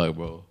keep it a bug,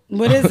 bro.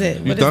 What is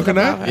it? You dunking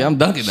that? Yeah, I'm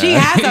dunking that. She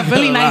has a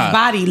really nice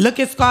body. Look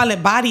at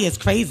Scarlett's body. It's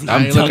crazy.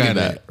 I'm ain't look dunking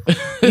at that.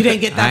 You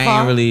didn't get that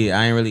far? I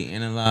ain't really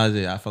analyze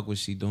it. I fuck what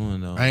she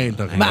doing though. I ain't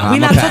dunking But that. we're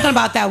not talking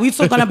about that. We're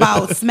talking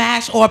about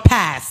smash or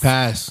pass.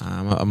 Pass.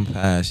 I'm a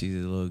pass. She's a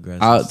little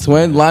aggressive.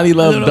 Twin Lonny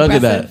Love Little dunking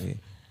aggressive. that.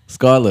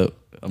 Scarlett,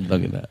 I'm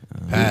dunking that.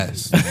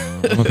 Pass.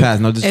 I'm a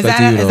pass. No Is disrespect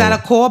to you though. that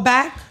a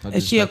callback? No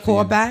Is she a disrespect to you.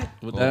 callback?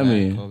 What that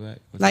mean? Callback.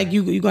 Like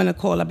you gonna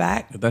call her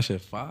back? Is that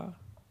shit fire?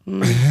 Oh,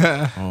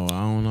 I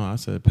don't know. I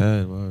said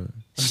pass. Word.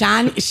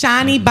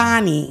 Shiny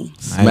Bonnie.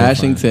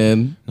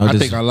 Smashington. No I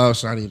think I love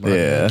Shiny.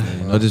 Yeah.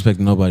 No disrespect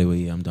to nobody, but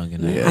yeah, I'm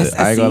dunking that. Yeah, I I ain't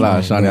gonna see.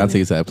 lie, Shawnee. I'll take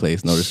you to that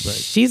place. No respect.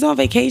 She's on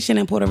vacation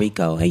in Puerto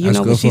Rico, and you That's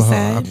know good what she for her.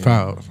 said? I'm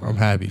proud. I'm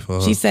happy for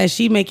her. She said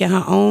she making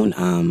her own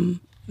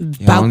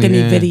Yeah, balcony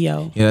yeah.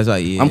 video. Yeah, that's right.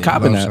 Yeah, I'm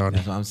copping love that. Shawty.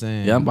 That's what I'm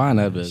saying. Yeah, I'm buying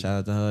that bitch. Shout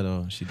out to her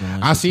though. She doing.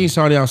 I seen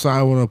Shawty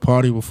outside with a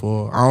party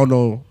before. I don't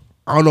know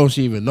if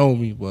she even know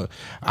me, but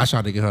I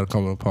tried to get her to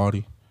come to a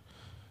party.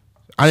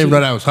 I didn't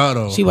know that was her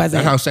though. She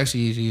wasn't. That's how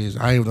sexy she is.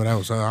 I didn't know that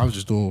was her. I was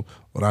just doing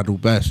what I do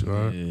best,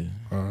 right?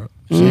 Yeah.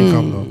 She ain't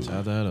come though. Shout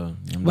out to her though.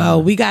 Yeah, I'm Well,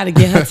 doing we got to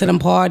get her to them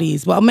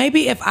parties. Well,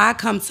 maybe if I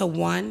come to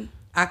one,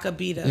 I could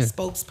be the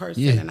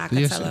spokesperson and I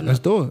could tell her. Let's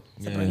do it.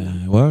 that.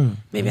 Yeah, word.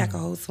 Maybe I could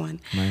host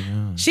one. My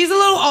God. She's a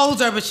little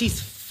older, but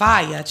she's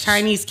fire.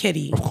 Chinese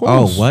kitty. Of Oh,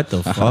 course. what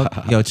the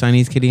fuck? Yo,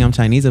 Chinese kitty, I'm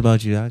Chinese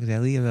about you. I can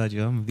tell you about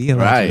you. I'm gonna be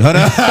about Right. you. Hold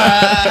up.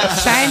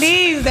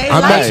 Chinese, they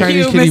I met like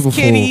Chinese you, kitty Miss before.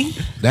 Kitty.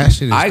 That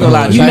shit is. I ain't gonna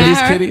lie, dope. You met Chinese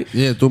her? kitty.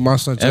 Yeah, through my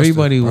son Justin.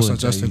 Everybody my was son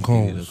Justin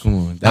Combs. Come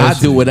on. That I was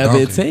do shit whatever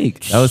it dunking.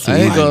 takes. That was too I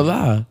ain't easy. gonna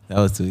lie. That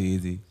was too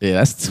easy. Yeah,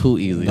 that's too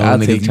easy. No, I'll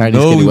niggas, take you Chinese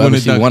know kitty we wherever wanna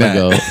she duck wanna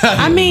that. go.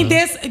 I mean,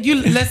 you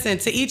listen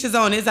to each his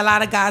own. There's a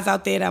lot of guys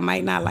out there that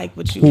might not like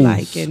what you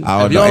like, and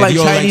I If you don't like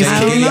Chinese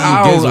kitty,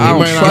 I don't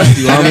trust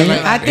you. I mean,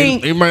 I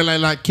think- they might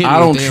like Kitty. I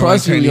don't if they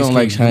trust you, you Chinese don't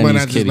like Kitty. You might Chinese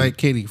not just Kitty. like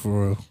Kitty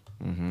for real.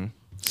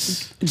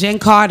 Jen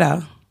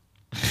Carter.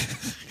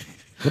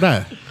 What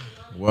that?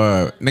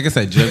 Word. Nigga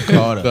said Jim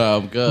Carter. No,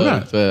 I'm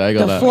good. So I ain't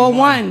The gonna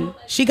lie. 4-1.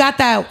 She got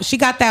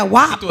that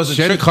wop.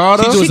 Jen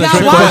Carter? She got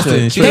trick wop. question.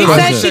 They Trick said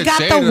question. she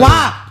got Shade the her.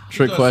 wop.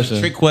 Trick question.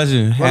 Trick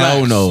question.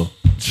 Hell no.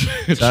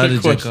 Shout out to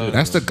J. Cole.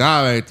 That's the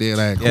guy right there.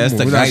 Like, Yeah, that's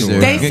the geyser.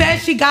 They said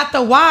she got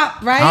the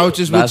WAP, right? I was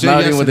just with That's Jay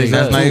not even what they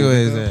yesterday. said. That's not what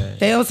it is.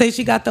 They don't say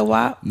she got the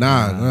WAP,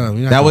 Nah,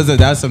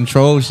 That's some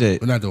troll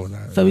shit. We're not doing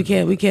that. so we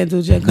can't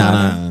do Jen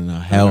Carter. No,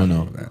 hell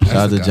no. Shout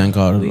out to Jen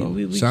Carter, bro.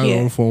 We Shout out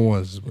on can't.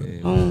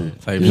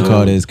 4-1s. Jen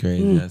Carter is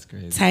crazy. That's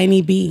crazy.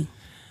 Tiny B.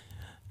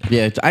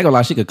 Yeah, I ain't gonna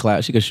lie. She could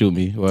clap. She could shoot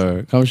me.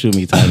 Or come shoot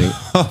me, Tiny.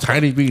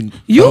 Tiny B.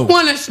 You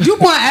want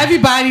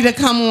everybody to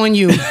come on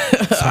you.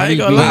 I ain't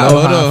gonna B. lie.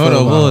 Hold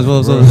on.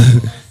 Pause.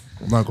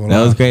 I'm not gonna That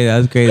lie.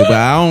 was crazy. But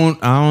I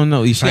don't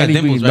know. She got Tiny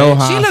B dimples, know right?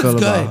 how She I looks feel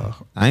good. about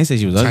her. I ain't say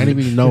she was Tiny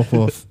ugly. B know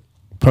for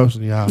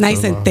personally how I Nice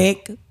feel and about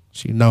thick. her.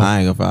 She know. I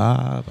ain't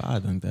gonna. I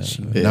dunk that.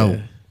 She Yeah.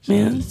 know.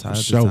 Yeah. Shout out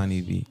to sure.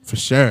 Tiny B. For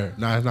sure.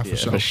 Nah, it's not for Yeah,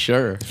 sure. for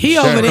sure. He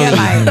over there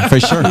like For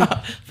sure.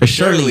 For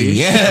surely.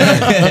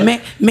 Yeah.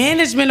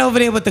 management over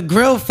there with the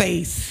grill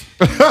face.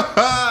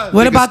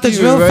 What about the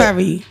Steven, drill right?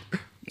 ferry?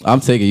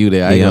 I'm taking you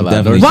there. I ain't Yeah, gonna lie.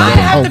 I'm definitely- Why it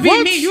have to Oh, be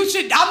what? me? You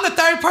should. I'm the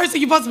third person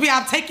you're supposed to be.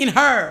 I'm taking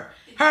her.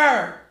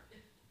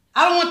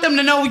 I don't want them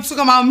to know we talking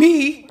about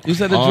me. You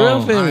said the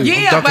drill thing.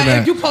 Yeah, ducking but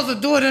that. if you supposed to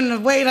do it in the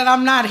way that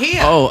I'm not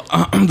here. Oh,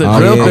 the Oh,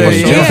 drill yeah,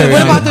 thing. yeah, yeah. Ferry.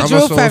 What about the I'm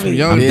drill also some ferry?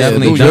 young- Yeah,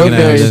 definitely the drill dunking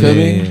ferry, that you feel shit,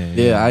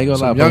 me? yeah. Yeah, I ain't gonna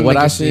lie. Some But young what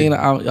I nigga seen,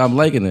 shit. I'm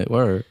liking it.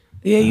 Word.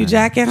 Yeah, you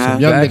jacking her?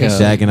 Young Jacking niggas. her.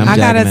 Jacking. I'm I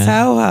gotta jacking that.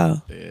 tell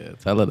her. Yeah,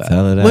 tell her that.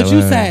 Tell her that. What you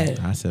word. said?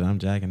 I said I'm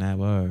jacking that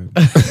word.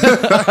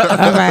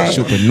 All right.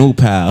 Super new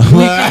pal.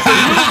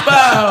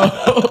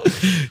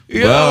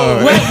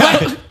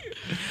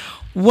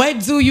 What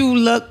do you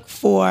look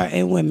for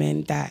in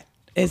women that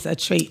is a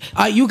trait?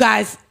 You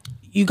guys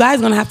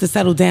gonna have to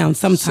settle down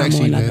sometime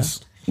or another.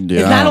 Sexiness.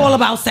 It's not all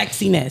about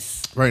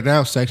sexiness. Right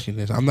now,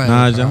 sexiness. I'm not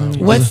Nah, even,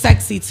 John. What's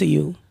sexy to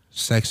you?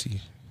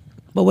 sexy.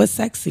 But what's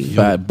sexy?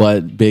 Fat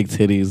butt, big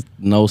titties,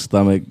 no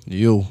stomach.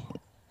 You.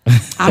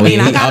 I mean,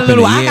 I got Up in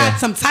the air. got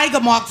some tiger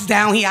marks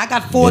down here. I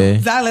got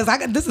 $4.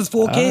 Yeah. This is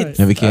 4 kids.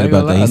 Never cared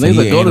about that. He said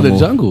Niggas he go to the animal.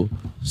 jungle.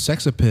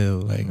 Sex appeal.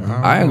 Like,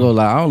 I ain't gonna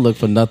lie. I don't look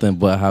for nothing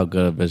but how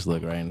good a bitch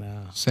look right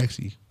now.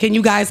 Sexy. Can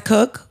you guys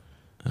cook?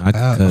 I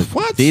could cook.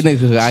 What? These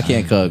niggas, I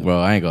can't cook, bro.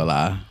 I ain't gonna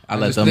lie. I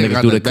let them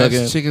niggas do the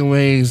cooking. Chicken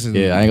wings. And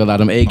Yeah, I ain't gonna lie.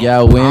 Them egg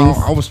gal wings.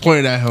 I was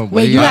pointing at him.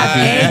 Wait, you have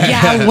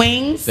egg y'all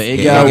wings? The egg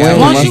Yeah, gal yeah. wings.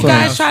 Won't my you son.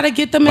 guys try to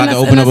get them in About a, to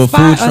open in up a a spot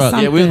food or truck.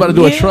 something? Yeah, we was about to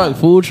do a Yeah.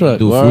 food truck.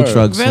 Do a Word. food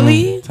truck soon.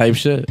 Really? Type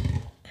shit.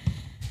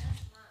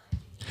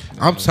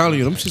 I'm telling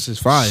you, them shits is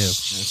fire.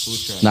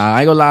 Nah, I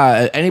ain't gonna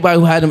lie. Anybody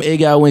who had them egg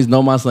gal wings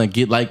know my son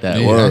get like that.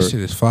 Yeah, Word. that shit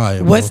is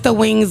fire. What's the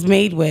wings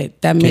made with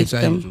that Can't makes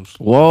tell you, them? Juice.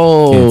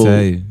 Whoa. Can't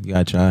tell you. You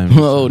gotta try 'em.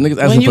 Whoa, niggas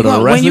asking for the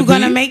recipe. When you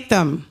gonna make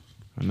them?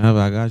 Whenever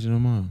I got you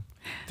tomorrow.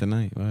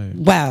 Tonight. Right.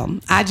 Well,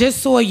 I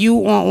just saw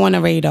you on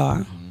a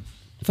radar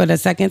for the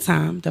second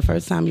time. The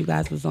first time you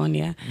guys was on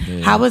there.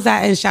 Yeah. How was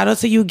that? And shout out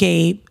to you,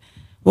 Gabe.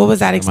 What was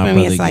that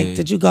experience brother like? Gabe.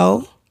 Did you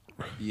go?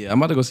 Yeah, I'm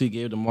about to go see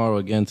Gabe tomorrow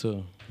again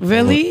too.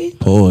 Really?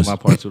 Pause. My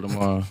part 2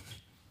 tomorrow.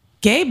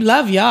 Gabe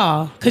love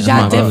y'all because That's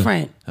y'all my brother.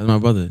 different. That's my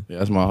brother. Yeah,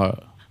 that's my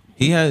heart.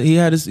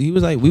 He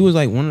was like we was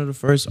like one of the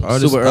first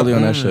artists Super early up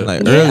on that shit.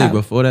 Like Yeah. early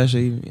before that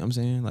shit, you know what I'm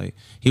saying? Like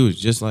he was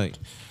just like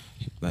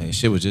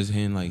shit was just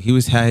him. Like he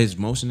had his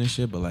motion and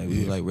shit, but like we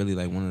was like really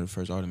like one of the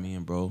first artists, me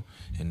and bro,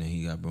 and then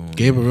he got bro.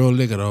 Gabe a real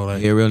nigga though.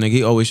 Like, Yeah, real nigga.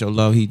 He always show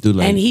love. He do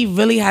like And he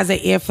really has an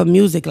ear for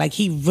music. Like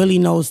he really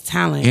knows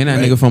talent. and that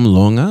nigga from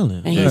Long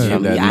Island. And he's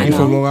from, that yeah, I he know.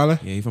 from Long Island.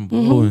 Yeah, he from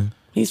Brooklyn.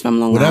 He's from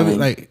Long Whatever. Island.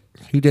 Like,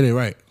 he did it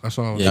right. That's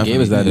all. Yeah, I'm Gabe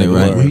is that Yeah, nigga.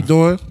 right. What Word. he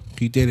doing?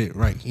 He did it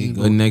right. He ain't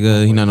Good gonna-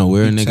 nigga. He not no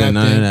weird He nigga. tapped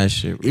None in. of that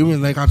shit.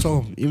 Even like I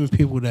told him, even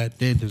people that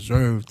didn't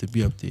deserve to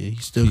be up there, he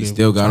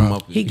still Got him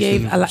up. he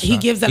gave a lot. He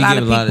gives a He lot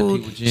give of a lot of people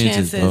people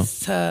chances, chances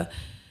to,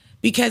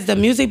 because the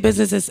music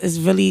business is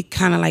really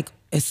kind of like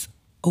it's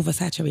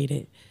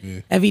oversaturated.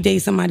 Every day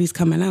somebody's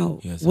coming out,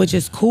 Yes, which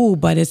is cool,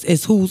 but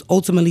it's who's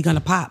ultimately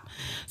gonna pop.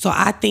 So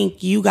I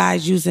think you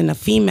guys using the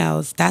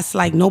females, that's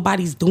like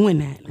nobody's doing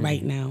that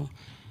right now.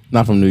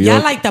 Not from New York.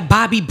 Y'all like the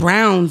Bobby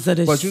Browns of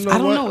the. But you know I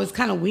don't what? know. It's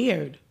kind of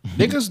weird.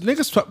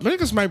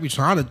 Niggas might be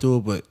trying to do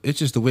it, but it's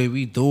just the way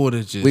we do it.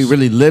 It's just we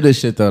really live this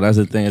shit though. That's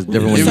the thing. It's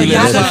different when So you really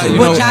y'all, live is. this the, shit.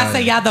 what y'all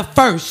say? Y'all the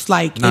first,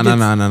 like No. I'm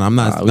not. Nah,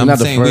 we I'm not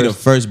the saying we the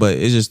first. first, but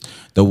it's just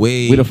the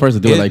way We the first to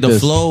do it like the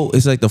this. flow.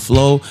 It's like the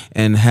flow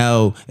and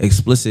how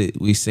explicit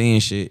we saying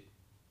shit.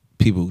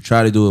 People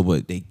try to do it,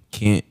 but they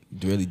can't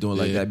really do it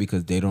like that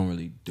because they don't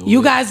really do it.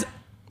 You guys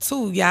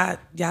too. Y'all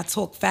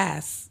talk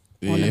fast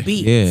on the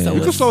beat. Yeah. So We we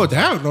can it's- slow it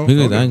down though. We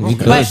could- Okay, we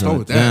could okay, slow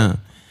slow it it down.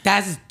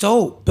 that's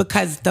dope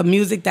because the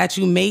music that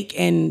you make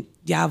and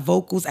y'all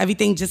vocals,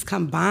 everything just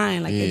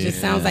combined. Like it just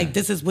sounds like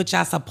this is what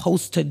y'all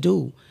supposed to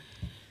do.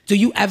 Do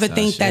you ever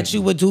think that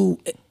you would do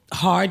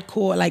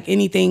hardcore, like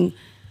anything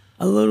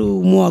a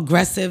little more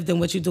aggressive than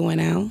what you're doing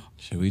now?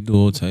 Shit, we do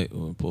all type.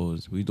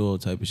 Pause. We do all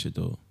type of shit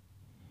though.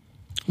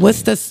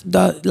 What's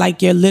the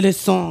like your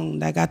latest song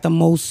that got the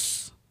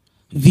most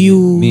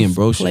views? Me and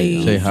bro shit.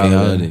 played? Jay Holiday.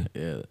 Holiday.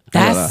 Yeah.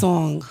 That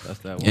song. That's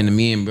that one. And the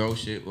me and bro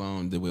shit.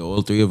 With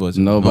all three of us.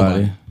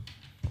 Nobody.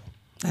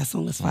 That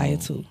song is fire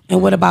too.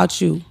 And what about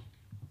you?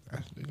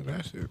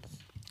 That shit.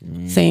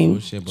 Same.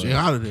 Shit, but Jay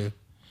Holiday.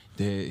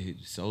 his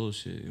solo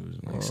shit. It was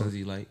like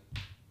Suzy like.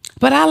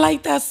 But I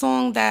like that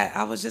song that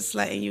I was just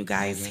letting you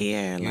guys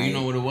hear. Yeah, like, you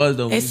know what it was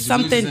though. It's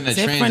something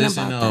different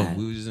about that.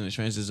 We were just in the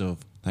transition of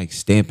like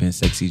stamping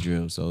sexy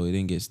drill, so it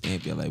didn't get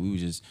stamped yet. Like we were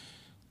just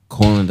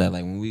calling that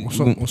like when we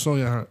What song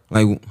y'all heard?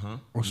 like huh?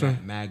 What song?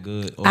 Mad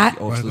good. I-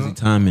 Sleazy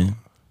timing.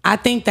 I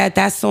think that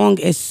song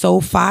is so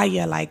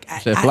fire. Like,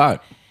 Shit fly.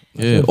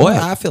 Yeah, or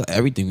I feel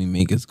everything we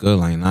make is good.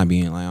 Like not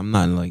being like I'm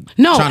not like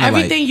no, trying to,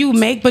 everything like, you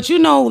make, but you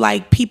know,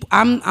 like people,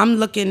 I'm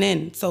looking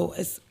in, so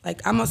it's like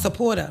I'm a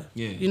supporter.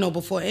 Yeah. You know,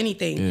 before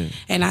anything, Yeah.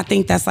 and I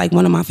think that's like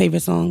one of my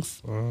favorite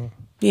songs.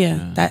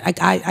 Yeah, that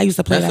like I used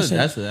to play that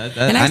shit.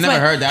 And I that's never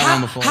like, heard that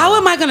one before. How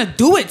am I gonna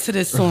do it to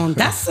this song?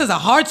 That's a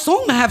hard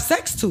song to have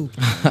sex to.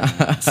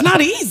 It's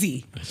not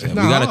easy. Yeah, we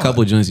got a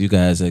couple joints you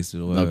guys have sex to.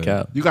 No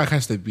cap. You gotta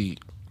catch the beat.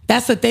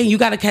 That's the thing. You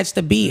got to catch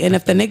the beat, and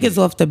if the nigga's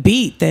off the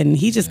beat, then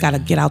he just got to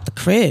get out the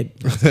crib.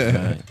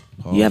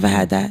 You ever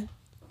had that?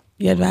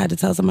 You ever had to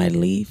tell somebody to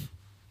leave?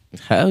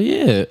 Hell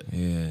yeah.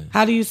 Yeah.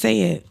 How do you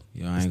say it?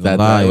 Yo, I ain't that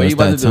gonna lie. time. What It's you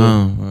about that to do?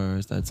 time. Word,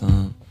 it's that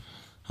time.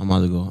 I'm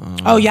about to go.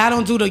 Oh, y'all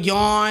don't do the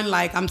yawn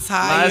like I'm Nice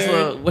tired.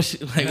 little,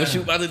 what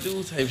you about to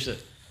do type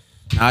shit.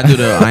 I do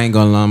the. I ain't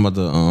gonna lie. I'm about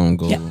to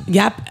go.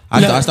 Yep.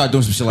 I start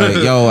doing some shit like,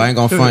 yo, I ain't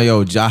gonna front.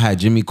 Yo, I had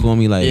Jimmy call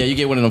me like, Yeah, you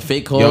get one of them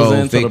fake calls yo,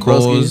 in fake to the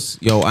calls.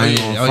 broskies. Yo, I ain't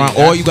Oh, gonna yeah, front.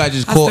 yeah. Or you gotta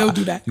just I call. still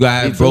do that. You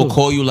gotta Me have bro too.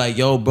 call you like,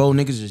 yo, bro,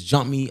 niggas just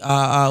jump me.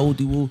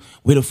 Ooty woo.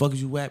 Where the fuck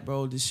is you at,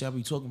 bro? This shit I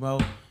be talking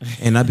about.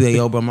 And I be like,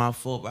 yo, bro, my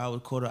fault. I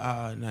would call the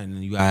and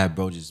then you gotta have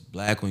bro just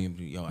black on you.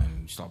 Yo,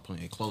 and you start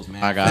playing it close,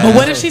 man. I got But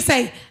what if she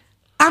say,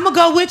 "I'm gonna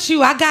go with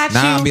you. I got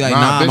Nah, you." I be like, Nah,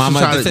 nah, bitch, mama.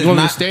 you tryna- This is you want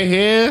me to not. stay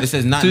here This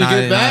is not. till you Nah,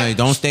 get back?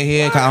 don't stay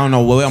here. 'Cause I don't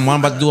know what I'm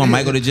about to do. I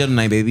might go to jail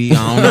tonight, baby. I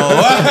don't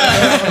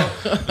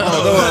know.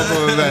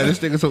 Man, this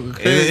nigga talking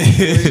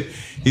crazy.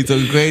 He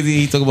talking crazy.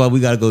 He talking about we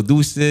gotta go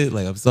do shit.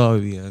 Like I'm sorry,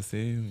 you know what I'm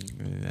saying?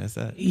 That's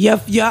that.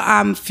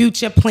 Your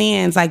future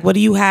plans, like what do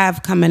you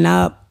have coming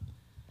up?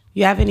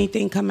 You have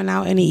anything coming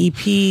out? Any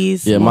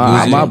EPs? Yeah, more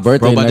my projects? birthday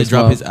Bro about to next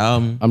drop month. his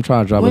album. I'm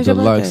trying to drop When's a your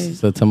deluxe birthday?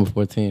 September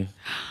 14th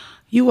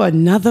You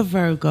another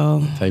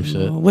Virgo type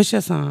shit. What's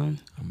your sign?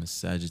 I'm a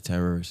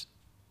Sagittarius.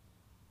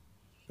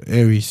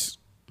 Aries.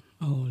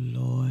 Oh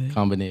Lord,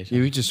 Combination.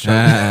 Yeah, we just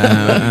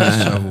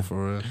travel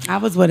for real. I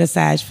was with a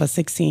Sag for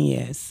 16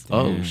 years.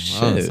 Oh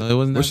shit. So it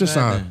wasn't What's that your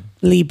bad sign?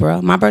 then.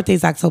 Libra. My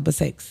birthday's October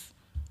 6th.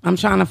 I'm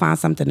trying to find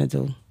something to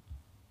do.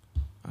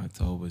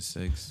 October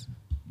 6th.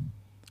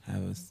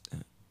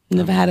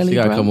 Never had a She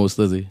Libra. gotta come with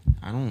Slizzy.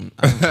 I'm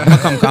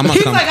gonna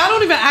He's come. like, I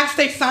don't even ask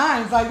they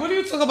signs. Like, what are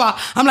you talking about?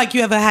 I'm like, you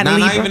ever had a Nah,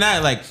 Libra? not even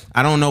that. Like,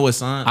 I don't know what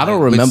sign. I don't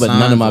like, which remember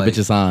none of my like,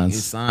 bitches' signs.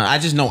 his sign. I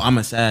just know I'm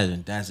a Sag,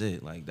 and that's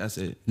it. Like, that's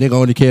it. Nigga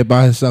only care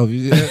about himself.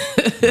 You get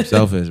it? I'm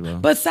selfish, bro.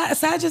 But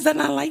Sages are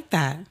not like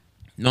that.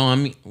 No, I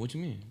mean, what you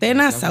mean? They're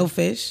not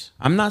selfish.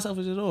 I'm not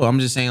selfish at all.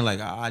 I'm just saying, like,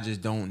 I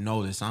just don't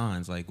know the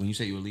signs. Like, when you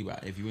say you're a Libra,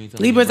 if you ain't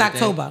telling me Libra's your birthday-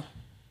 October.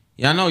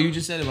 Yeah, I know you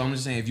just said it, but I'm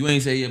just saying, if you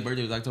ain't say your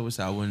birthday was October,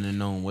 so I wouldn't have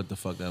known what the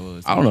fuck that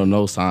was. I don't know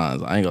no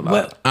signs. I ain't gonna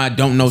lie. What? I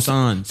don't know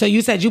signs. So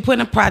you said you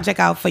putting a project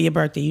out for your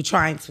birthday. You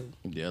trying to?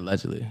 Yeah,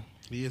 allegedly.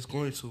 He is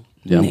going to.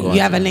 Yeah, I'm going You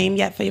have to. a name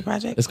yet for your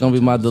project? It's gonna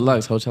be my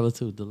deluxe Coachella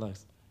 2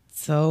 deluxe.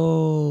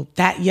 So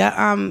that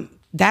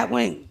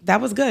that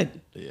was good.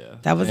 Yeah,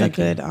 That was thank a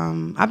good.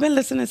 I've been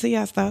listening to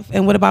your stuff.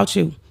 And what about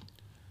you?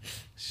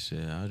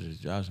 Shit, I'll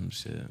just drop some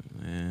shit,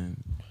 man.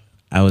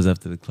 I was up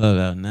to the club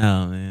out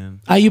now,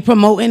 man. Are you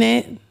promoting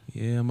it?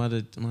 Yeah, I'm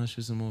about to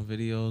shoot some more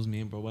videos. Me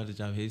and bro about to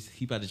drop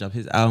he about to drop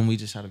his album. We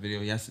just shot a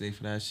video yesterday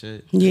for that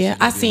shit. That Yeah, shit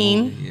gonna I be a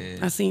seen. movie, yeah.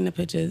 I seen the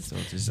pictures. So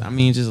just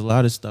a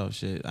lot of stuff,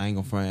 shit. I ain't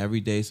gonna front every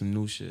day some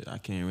new shit. I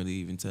can't really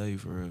even tell you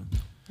for real.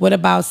 What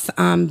about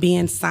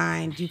being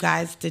signed? You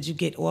guys, did you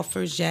get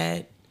offers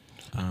yet?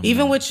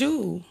 Even with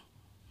you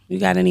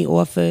got any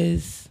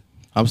offers?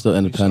 I'm still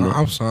independent.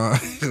 I'm sorry.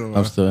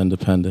 I'm still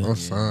independent. I'm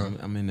sorry.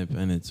 I'm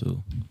independent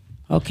too.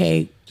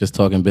 Okay, Just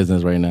talking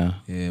business right now.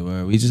 Yeah,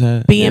 where we just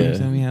had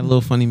Being- we had a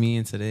little funny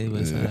meeting today, but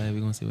it's all right. We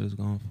gonna see what it's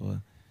going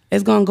for.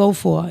 it's gonna go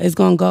for. It's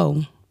gonna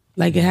go.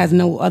 Like it has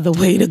no other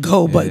way to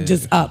go but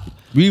just up.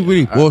 We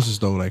really bosses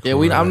though. Like Yeah, for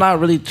real. I'm not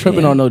really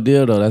tripping Yeah. on no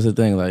deal though. That's the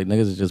thing. Like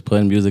niggas is just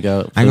putting music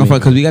out. I ain't gonna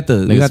front because we got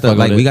the Niggas fuck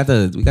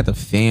with we got the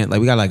fan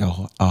we got like a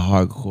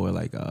hardcore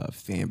like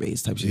fan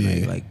base type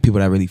shit like people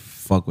that really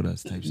fuck with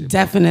us type shit.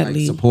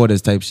 Definitely. Like, support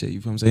us type shit.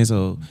 You feel what I'm saying?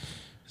 So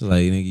it's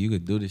like nigga, you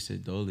could do this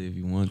shit dolly if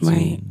you want to. Right.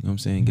 You know what I'm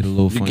saying? Get a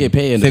little You funny. get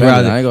paid Figure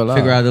out independent, I ain't gonna lie.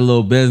 figure out the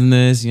little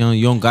business.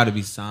 You don't gotta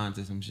be signed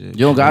to some shit.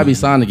 You don't gotta be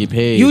signed to get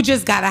paid. You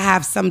just gotta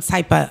have some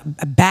type of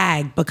a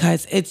bag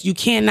because you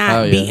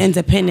cannot Oh, be yeah.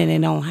 independent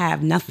and don't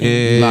have nothing.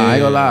 Yeah. Nah, I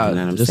ain't gonna lie. You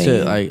know what I'm This saying?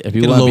 shit, like, if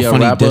you Get a want to be a little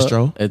funny rapper,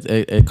 distro.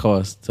 it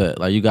costs to,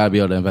 like, you gotta be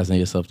able to invest in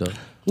yourself though.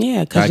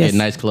 Yeah, Gotta get because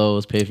nice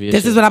clothes, pay for your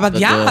this shit. is what I'm about.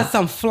 Look Y'all good. are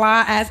some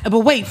fly ass. But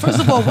wait, first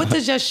of all, what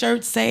does your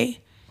shirt say?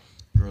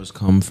 Girls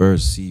come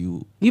first, see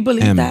you. You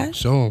believe M. that?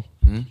 Show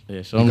him.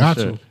 Yeah, show them got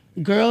shit.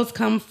 to. Girls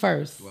come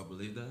first. Do I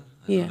believe that?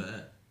 Yeah.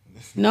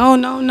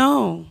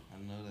 No.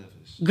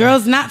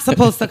 Girls not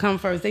supposed to come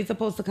first. They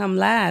supposed to come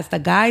last. The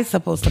guy's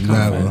supposed to come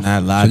first.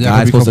 Not a lot of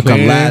guys supposed to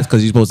come last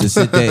because you're supposed to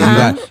sit there.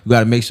 You got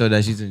to make sure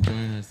that she's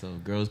enjoying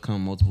herself. Girls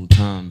come multiple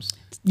times.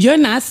 You're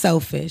not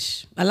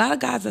selfish. A lot of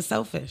guys are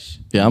selfish.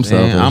 Yeah, I'm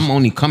selfish. I'm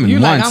only coming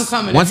You once. like, I'm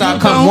coming. Once If I you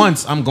come don't-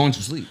 once, I'm going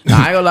to sleep. Nah, I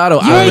ain't gonna lie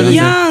though. You're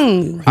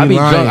young. I be He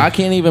lying. drunk. I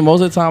can't even,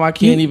 most of the time, I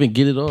can't even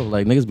get it off.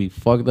 Like, niggas be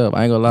fucked up.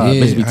 I ain't gonna lie.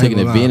 Yeah, Bitches be I ain't taking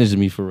gonna lie. advantage of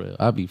me for real.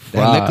 I be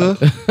fried.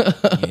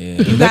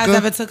 That You guys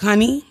ever took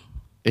honey?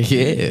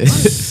 Yeah.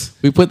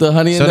 We put the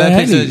honey in So the that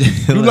Henny.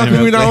 picture. You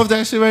lucky we not off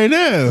that shit right now.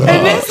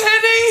 And this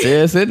honey?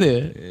 Yeah, it's in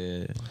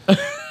there.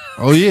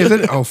 Oh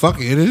yeah, oh fuck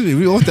it,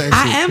 we off that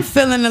I shit. am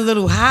feeling a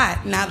little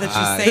hot now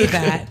that you say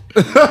that.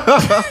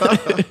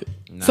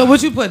 So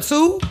what you put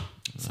 2?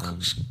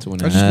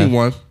 2.5. I just need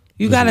one.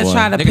 You gotta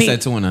try the Nigga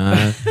said pink.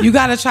 2.5. You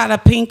gotta try the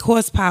Pink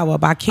Horsepower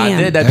by Cam.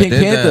 I did that I Pink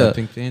did that, Panther.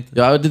 Pink Panther.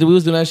 Y'all we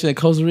was doing that shit in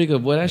Costa Rica.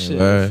 Boy, that shit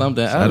was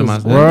something Shout out to my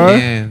else. Word?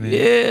 man.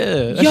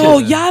 Yeah. that Yo,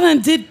 shit- y'all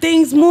done did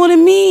things more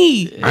than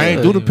me. I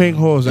ain't do the pink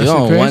horse. That You shit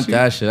don't crazy. want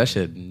that shit. That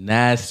shit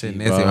nasty, Shit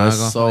bro. nasty, man. That's I'm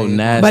gonna so find it.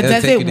 nasty. But They'll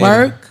does take it it in.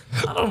 work?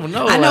 I don't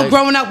know. I know like-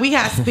 growing up we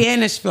had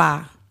Spanish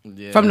fly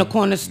from the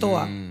corner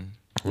store.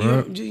 Do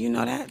you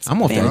know that?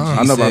 I'm off that Spanish-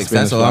 I know about G6.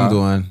 That's Spanish all I'm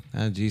fly. doing.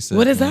 That G6.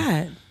 What is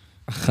man. that?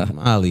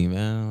 Molly,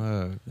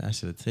 man. I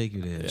should have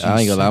taken you there. I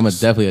ain't gonna lie. I'm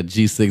definitely a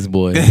G6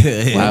 boy.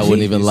 Yeah, I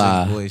wouldn't even G6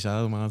 lie. Boy,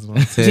 shout out my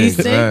G6,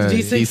 G6.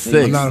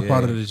 G6. I'm not a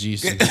part of the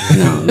G6.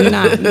 No, you're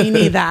not. Me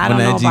neither. I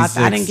don't On know that about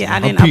that. I G6. didn't get. I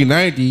I'm didn't.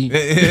 P90.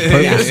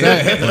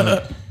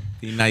 Percocet.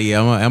 Nah,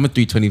 yeah, I'm a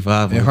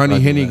 325. And honey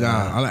motherfucker, henny man.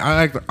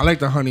 guy. I like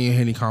the honey and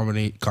henny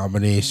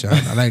combination.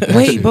 I like that.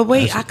 Wait, shit. but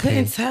wait, That I shit couldn't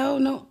clean. tell.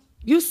 No,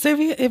 you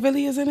serious? It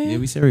really isn't Yeah, it?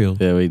 we cereal.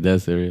 Yeah, wait,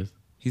 that's serious.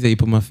 He said you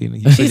put my feet.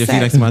 You put your feet said-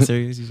 next to my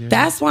cereal. You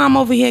That's why I'm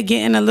over here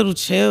getting a little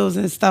chills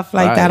and stuff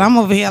like Right. that. I'm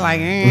over here like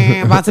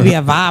about to be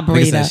a Nigga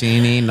vibrator. said she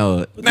ain't even know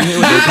it. You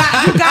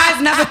guys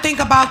never think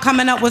about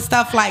coming up with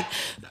stuff like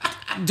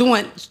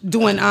doing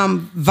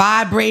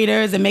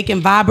vibrators and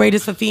making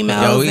vibrators for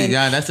females. and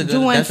that's a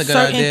good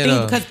certain idea, things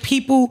though. because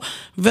people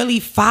really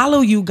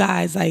follow you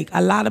guys. Like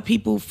a lot of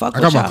people fuck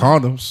I with got my y'all.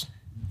 condoms.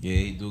 Yeah,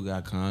 he do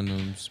got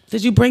condoms.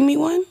 Did you bring me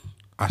one?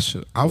 I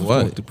should. I was What?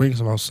 going to bring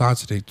some outside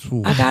today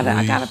too. I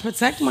gotta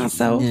protect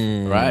myself.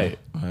 Right.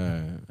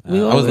 I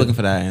always- was looking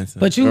for that answer.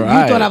 But you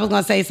Right. thought I was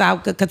gonna say so I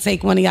could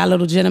take one of y'all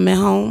little gentlemen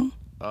home.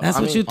 That's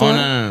what you oh thought.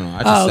 no.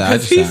 I Oh, just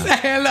because said. he I just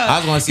said. said, look, I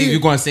was gonna see if you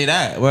gonna say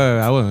that.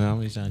 Well, I wasn't. I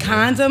was trying to.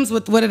 condoms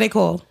with what are they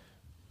called?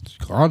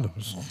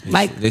 Condoms.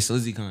 Like They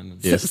slizzy condoms.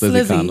 Yeah,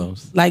 slizzy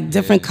condoms. Like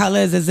different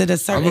colors. Is it a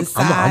certain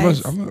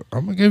size? I'm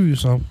gonna give you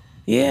some.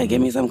 Yeah,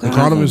 give me some The condoms.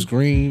 condom is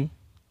green.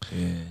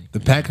 Yeah. The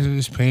packaging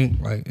is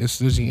pink. Like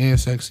it's slizzy and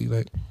sexy.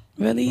 Like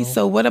Really?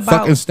 So what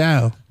about? fucking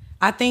style.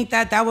 I think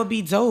that would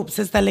be dope.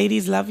 Since the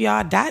ladies love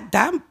y'all, that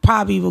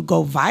probably would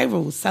go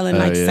viral selling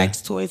like yeah.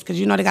 sex toys because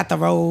you know they got the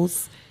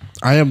rose.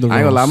 I am the I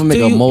ain't gonna lie. I'm rose. gonna make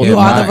Do a you- mold. you of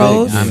are my the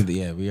rose?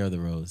 eggs. We are the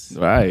rose.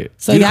 Right.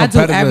 So We the y'all do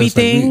competitors, like,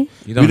 everything.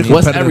 You don't We the need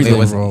What's competitors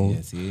everything? in Rose.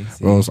 Yeah,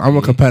 see? Rose. I'm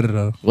a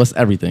competitor. What's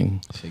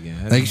everything? Shit, yeah.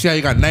 Like you see how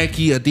you got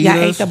Nike, Y'all ate the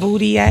Adidas.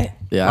 booty yet?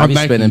 Yeah, I'm I've been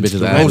Nike. spinning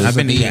bitches' Roses. ass. I've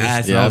been eating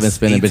ass. Yeah, I've been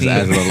spinning bitches'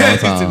 ass for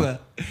a long time.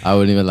 I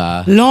wouldn't even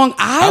lie. Long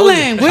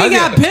Island. We ain't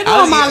got been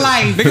on my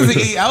life.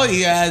 I would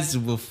eat ass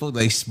before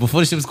the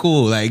shit was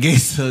cool. Like,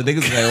 so niggas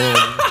like,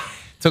 oh,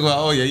 talk about,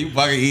 oh yeah, you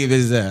fucking eat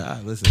bitches ass. Ah,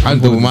 listen, I'm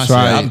I doing wanted my to shit.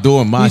 try it. I'm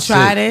doing my You shit.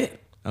 tried it?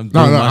 I'm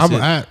doing No, my I'm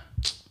shit. at.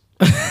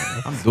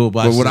 I'm doing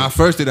my But shit. when I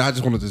first did it, I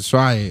just wanted to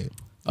try it.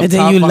 And then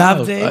Top you five.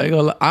 loved it? I, ain't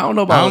gonna lie. I don't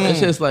know about I it. don't- It's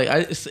just like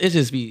it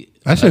just be.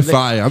 That shit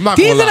fire. I'm not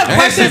These gonna are the lie.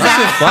 questions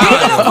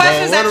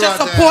that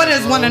your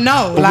supporters want to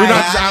know. We're Like,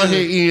 not just out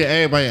here eating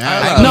everybody Like,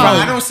 ass. No.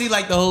 I don't see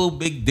like the whole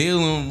big deal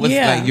in what's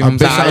Yeah. like, you know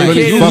what A bitch I'm I saying?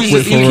 really You fuck can't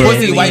with eat for real.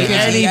 pussy, why you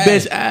can't Any eat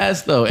bitch ass?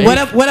 ass though.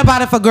 what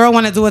about if a girl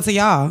want to do it to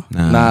y'all?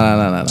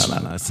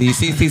 Nah. See,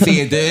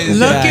 it is.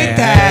 Look at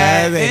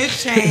that. It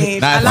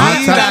changed. A lot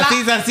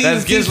of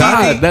That's Gets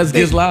Live. That's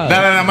Gets Live. No,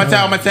 I'm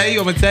gonna tell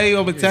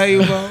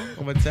you, bro.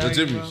 I'm gonna tell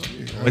you,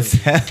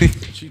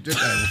 She did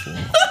that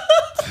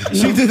before.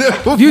 She did that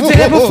before. You did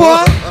it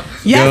before?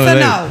 Yes Yo, or like,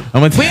 no?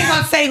 I'ma We ain't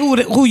gonna say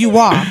who you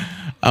are.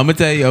 I'm gonna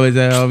tell you.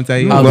 I don't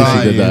think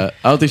she did that.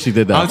 I don't think she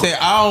did that. I'm gonna tell you.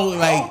 I don't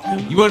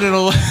like. You wanna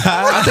know?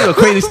 I think a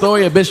crazy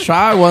story. A bitch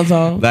tried one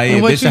time. Like,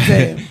 And what bitch, you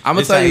did? I'm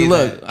gonna tell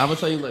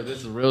you. Look, this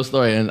is a real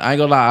story, and I ain't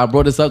gonna lie. I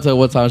brought this up to her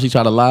one time. She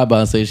tried to lie about it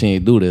and say she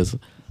ain't do this.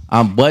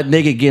 I'm butt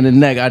naked getting the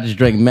neck. I just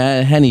drank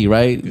mad Henny,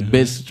 right?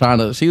 Bitch trying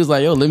to. She was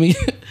like, "Yo, let me."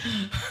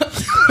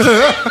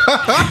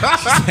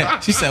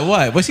 She said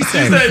what? What she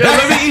said? Yo,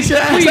 let me eat your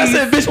ass. I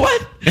said, bitch,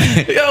 what?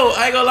 Yo,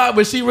 I ain't gonna lie,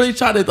 but she really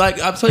tried to,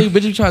 like, I'm telling you,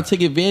 bitch, you trying to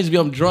take advantage of me.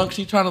 I'm drunk.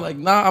 She trying to, like,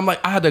 nah. I'm like,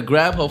 I had to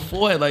grab her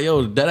forehead, like,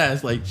 yo, that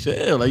ass, like,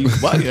 chill, like, you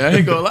bugging. I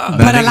ain't gonna lie.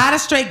 But a lot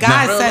of straight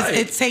guys Nah. says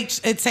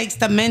Right. it takes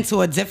the men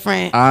to a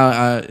different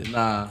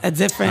Nah. a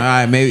different. All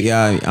right, maybe.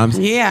 Yeah,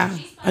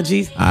 a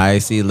G. I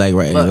see. Like,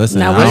 right. Listen.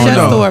 Now I what's don't your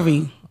know.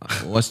 story?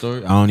 What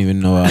story? I don't even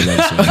know.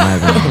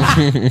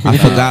 I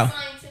forgot.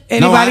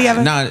 Anybody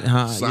ever?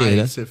 Yeah,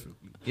 that's,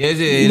 It Yeah, is.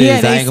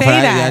 they I ain't say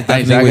gonna that. I I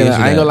ain't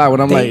gonna lie.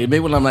 When I'm like, maybe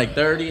when I'm like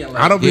 30, I'm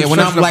like, I don't be when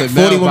I'm searching like up the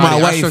 40 male with my body.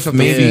 I wife, search up the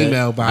maybe.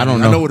 female body. I don't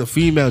know. I know where the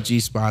female G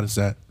spot is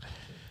at.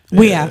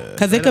 Yeah,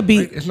 because it could be.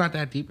 It's not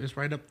that deep. It's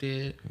right up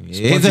there.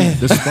 Yeah,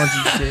 The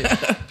spongy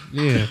shit.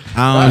 Yeah.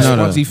 I don't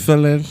know. Spongy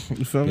feeling.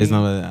 You feel me? It's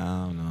not.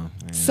 I don't know.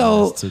 Man,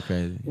 So that's too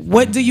crazy.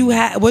 What do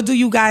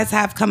you guys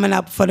have coming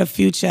up for the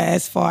future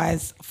as far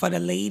as for the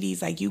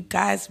ladies? Like, you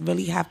guys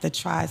really have to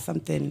try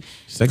something.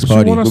 Sex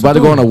party. we're about to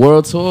go on a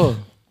world tour.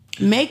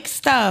 Make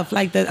stuff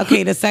like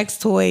the sex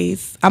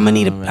toys. I'm gonna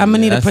need a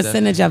that's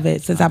percentage of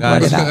it since I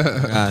brought it up.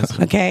 Guys.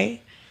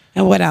 Okay,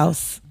 and what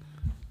else?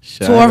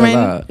 Shit, I ain't gonna Touring.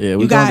 lie. Yeah,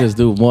 we You gonna got- just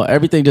do more.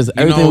 Everything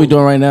we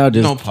doing right now.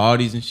 Just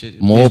parties and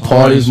shit. more Just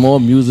parties, more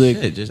music,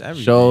 Shit, just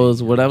everything.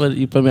 shows, whatever.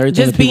 You put me everything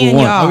Just that people being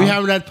want. y'all. Are we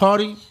having that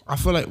party? I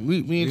feel like me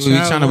and We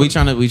Chow.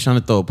 trying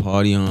to throw a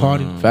party on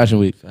Party. Fashion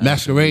Week.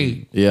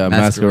 Masquerade. Yeah,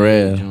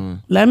 masquerade.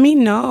 John. Let me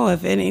know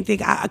if anything,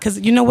 because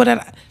you know what?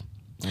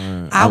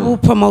 I will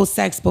promote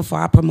sex before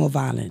I promote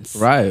violence.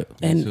 Right.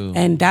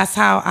 And that's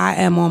how I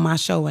am on my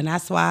show, and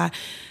that's why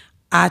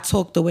I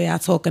talk the way I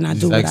talk and I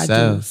do what I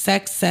do.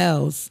 Sex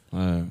sells.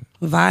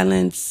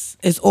 Violence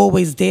is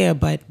always there,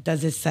 but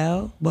does it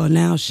sell? Well,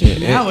 now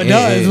shit. Now it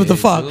does. What the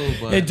fuck?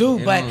 It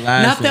do, but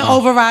nothing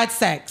overrides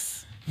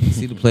sex. You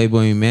see the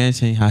Playboy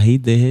Mansion, how he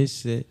did his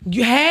shit.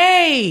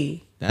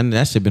 Hey.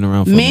 That shit been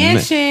around for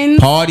Mansions.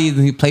 Parties,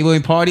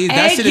 Playboy parties.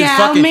 That shit is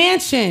fucking.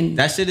 Mansion.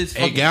 That shit is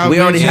fucking. Gal We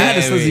already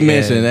Mansion. had the Slizzy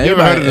Mansion. You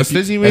ever heard of the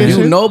Slizzy If Mansion?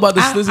 you know about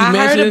the I Slizzy heard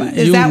Mansion, about,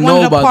 is you that know one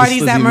of the about parties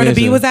the that Slizzy Murder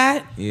B Mansion. was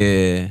at?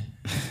 Yeah.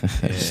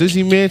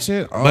 Slizzy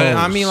Mansion. Oh, But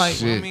I mean, like,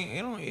 shit.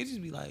 it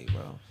just be like,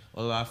 bro.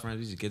 All of our friends,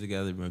 we just get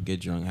together, bro,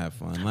 get drunk, have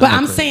fun. But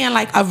I'm saying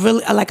like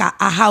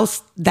a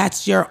house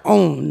that's your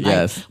own. Like,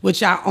 Yes. with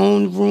your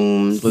own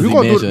rooms. Slizzy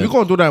We're Mansion.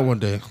 gonna do that one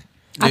day.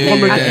 I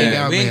think we Gal ain't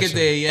get Mansion.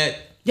 there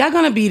yet. y'all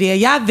gonna be there.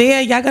 Y'all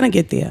there. Y'all gonna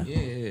get there.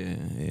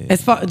 Yeah.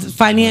 As far as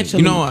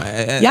financially. You know,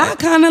 y'all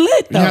kind of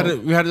lit We though.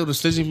 had to do the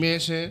Slizzy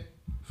Mansion.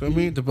 Feel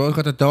me? The bros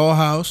got the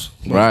dollhouse.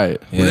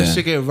 Right. When this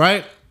shit get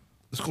right,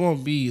 it's gonna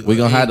be. We're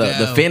gonna have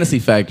the fantasy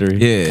factory.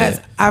 Yeah.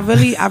 Because I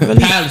really,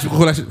 palace. We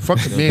call that shit, fuck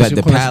the mansion.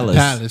 the we call that shit palace.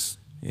 palace.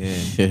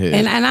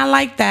 and I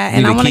like that,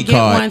 and Need I a want to key get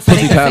card. one so they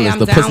Pussy can say palace, I'm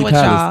the down pussy with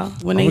palace.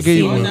 y'all when I'ma they give see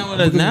you me. one. Now with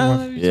us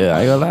now. Yeah, I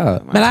ain't gonna lie.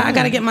 But I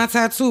gotta get my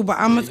tattoo. But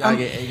I'm gonna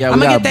we get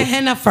the got-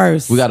 henna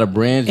first. We got a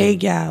brand. egg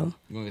gal.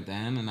 You gonna get the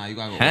henna? Now you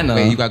gotta go. Henna?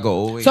 Wait, you gotta go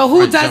all the way. So who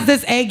front does jump.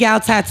 this egg gal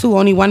tattoo?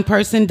 Only one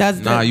person does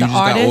the, Nah, you the just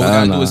got all you artist.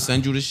 gotta do Nah. is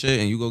send you the shit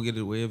and you go get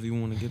it wherever you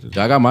want to get it.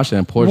 I got my shit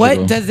in Portugal.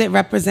 What does it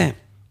represent?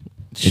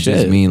 It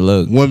just mean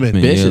look, Women,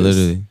 man, yeah, bitches.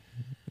 literally.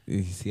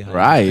 You see how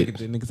Right.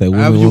 niggas say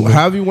However women,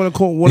 women. you want to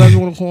call, whatever you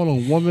want to call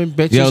them, woman,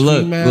 bitches, Yo,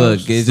 look,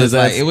 females. it's just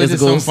like it was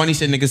just some physicals. funny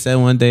shit niggas said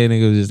one day.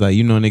 Niggas was just like,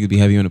 you know, niggas be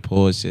heavy on the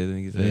pause shit.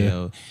 And niggas say,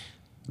 yo,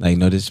 like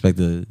no disrespect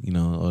to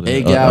all the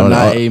A gal,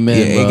 not amen,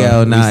 Yeah, bro. A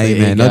gal, We not say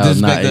amen. A No gal,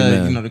 disrespect not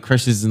to amen. the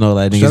Christians and all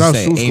that. Shout out Niggas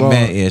say Seuss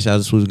amen. God. Yeah, shout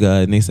out to Seuss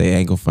God. Niggas say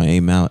ain't gonna front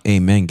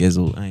amen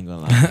gizzle. I ain't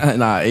gonna lie.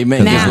 Nah,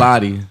 amen. Nah. Just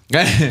Lottie.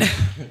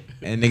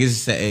 And niggas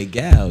just say a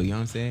gal. You know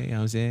what I'm saying? You know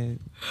what I'm saying?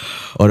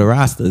 Or the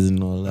rosters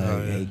and all that.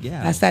 A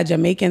gal. That's that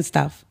Jamaican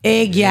stuff.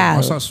 Egg gal.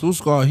 My son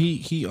Swooskar,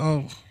 he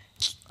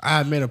I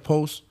had made a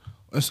post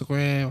on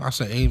Instagram. I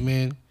said,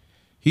 "Amen."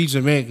 He's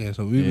Jamaican,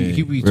 so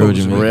he be Real talking Jamaican.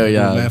 Jamaican, Real,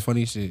 y'all. mad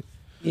funny shit.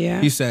 Yeah.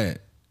 He said,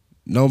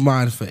 "No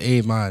mind for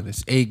a mind.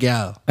 It's a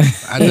gal."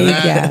 After A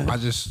that, gal. I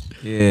just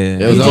Yeah.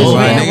 It was just over.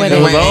 ran Niggas- with It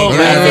it. was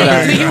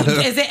over.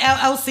 So is it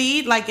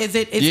LLC? Like,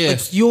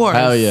 it's yours?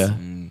 Hell yeah.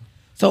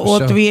 So all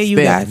sure. three of you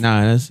Spit. guys,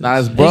 Nah, that's Nah,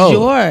 it's it's bro.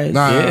 yours.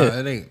 nah, Yeah.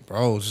 it ain't,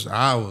 bro. It's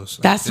ours.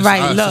 Like, That's it's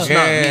right, us, look. it's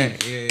not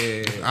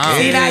me. yeah.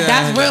 See that?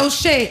 That's real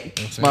shit.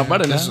 It's my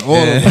brother now. It's all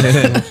of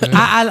us.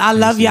 I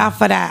love y'all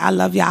for that. I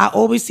love y'all. I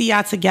always see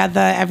y'all together,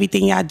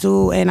 everything y'all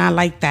do, and I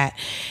like that.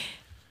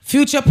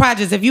 Future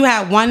projects. If you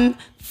had one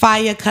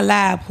fire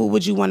collab, who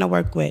would you want to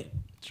work with?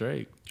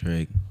 Drake.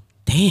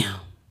 Damn,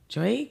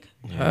 Drake.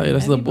 Hell yeah,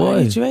 that's the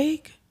Everybody boy.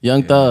 Drake.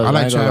 Young Thug. I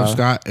like ain't gonna Travis lie.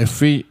 Scott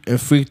and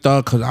free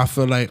Thug because I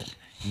feel like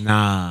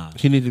Nah.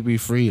 he need to be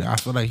freed. I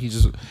feel like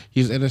he's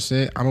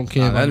innocent. I don't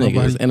care Nah, about that nigga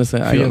nobody. is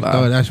innocent. I Free ain't gonna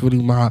Thug, lie. that's really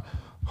my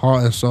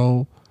heart and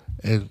soul.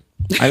 And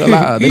I ain't gonna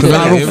lie. They because said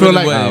I that. don't feel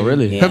like Oh,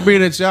 really? Yeah. him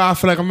being in jail, I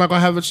feel like I'm not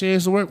gonna have a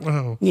chance to work with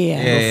him.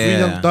 Yeah. Free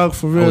Young Thug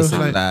for I real. would It's say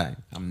like, that.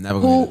 I'm never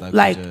Who gonna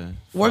like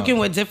working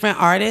with different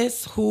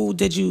artists? Who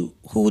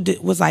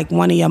was like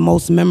one of your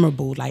most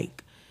memorable?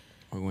 Like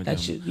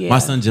that you, yeah. My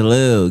son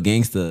Jalil,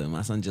 gangster.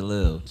 My son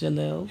Jalil.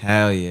 Jalil.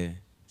 Hell yeah.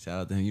 Shout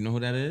out to him. You know who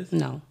that is?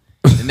 No.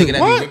 The nigga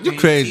that What? be whipping You his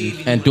crazy.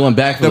 teeth. And doing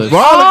the backflips.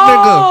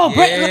 brolic nigga.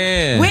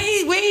 Yeah.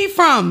 Where he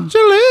from?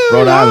 Jaleel,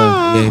 Rhode yeah.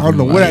 Island. Yeah, I don't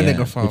know from where that Rhode nigga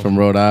Island. from. He from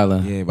Rhode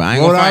Island. Yeah, but I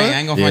ain't Rhode gonna find. Island? I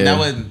ain't gonna find. Yeah. That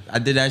was I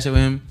did that shit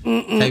with him.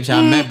 Type shit.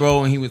 I met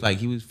bro and he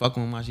was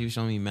fucking with my shit. He was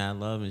showing me mad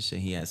love and shit.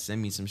 He had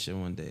sent me some shit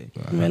one day.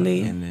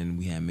 Really? And then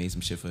we had made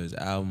some shit for his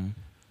album.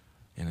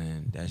 And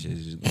then that shit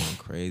is just going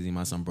crazy.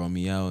 My son brought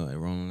me out, like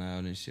rolling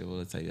out and shit. All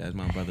the time. That's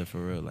my brother for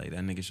real. Like that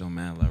nigga show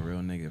mad like real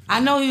nigga. I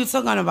know who you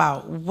talking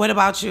about. What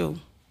about you?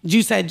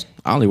 You said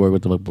I only work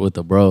with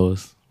the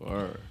bros. I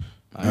ain't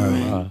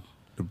gonna lie.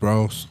 The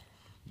bros.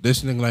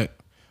 This nigga like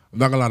I'm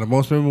not gonna lie. The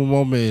most memorable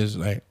moment is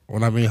like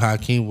when I made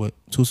Hakeem with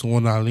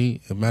Tusa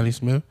Ali and Manny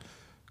Smith,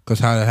 cause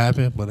how that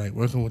happened. But like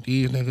working with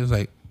these niggas,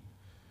 like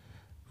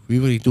we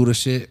really do the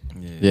shit.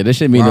 Yeah, this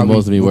shit mean the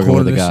most to me working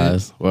with the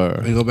guys.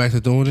 We go back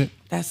to doing it.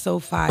 That's so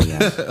fire.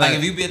 Like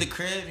if you be at the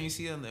crib and you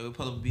see them, they would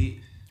pull up a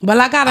beat. But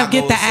I gotta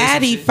get the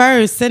Addy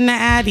first. Send the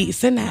Addy.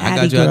 Send the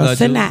Addy, girl.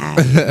 Send the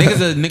Addy.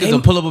 Niggas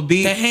will pull up a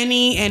beat. The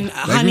Henny and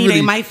honey,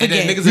 they might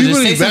forget. Niggas will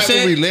just say some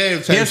shit. We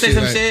live He'll say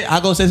some shit. I'll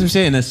go say some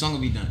shit, and the song will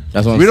be done.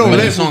 That's what we don't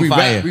live when we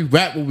rap. We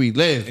rap when we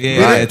live.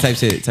 Yeah, type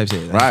shit.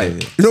 Right.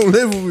 We don't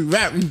live when we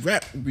rap. We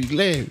rap when we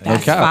live.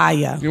 That's fire.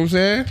 You know what I'm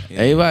saying?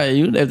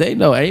 Everybody, if they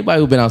know, everybody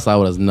who been outside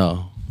with us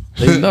know.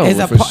 They know.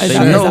 They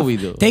know we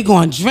do. They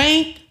gonna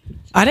drink.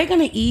 Are they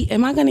gonna eat?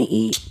 Am I gonna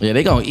eat? Yeah,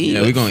 they gonna eat.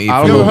 Yeah, we gonna eat. You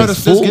ever heard of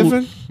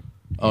Thanksgiving?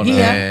 Oh, no.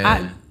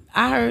 Yeah,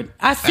 I heard.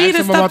 I see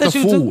the stuff that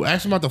you do.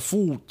 Ask them about the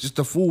food. Just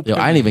the food. Yo,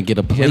 I didn't even get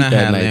a plate that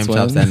night. Lamb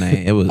chops that night.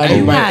 It was.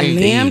 You had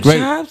lamb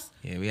chops?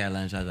 Yeah, we had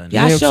lamb chops that night.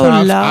 Y'all show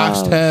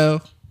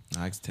love.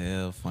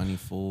 Oxtail, funny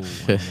food.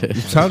 I'm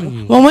telling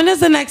you. Well, when is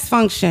the next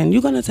function?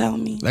 You gonna tell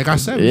me? Like I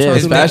said, yeah,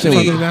 it's Fashion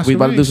Week. We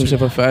about to do some shit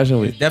for Fashion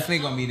Week. Definitely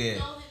gonna be there.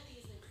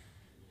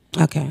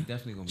 Okay.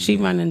 Definitely gonna be She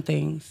there. running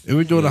things. And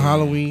we doing the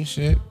Halloween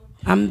shit.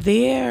 I'm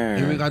there.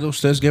 And we got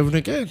those Thanksgiving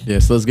again. Yeah,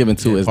 Thanksgiving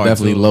 2 is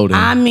definitely loaded.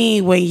 I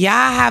mean, when y'all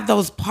have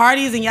those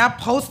parties and y'all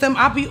post them,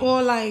 I'll be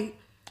all like,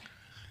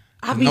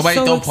 Nobody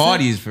so throw excited.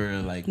 parties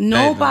for like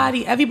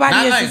nobody. Everybody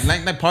not is like,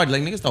 just, like party.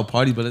 Like niggas throw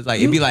parties, but it's like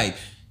it'd be like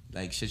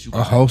shit. You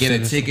gotta get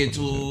a ticket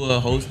to a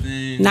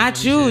hosting.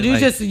 not you. Shit. You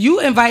like, just you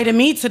invited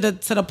me to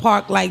the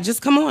park. Like,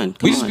 just come on.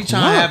 we just be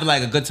trying to have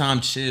like a good time,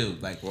 chill.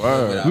 Like We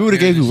would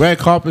have gave you red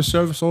carpet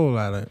service, all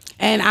of that.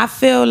 And I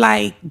feel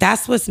like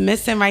that's what's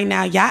missing right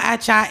now. Y'all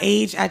at y'all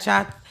age,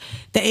 the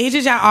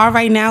ages y'all are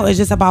right now is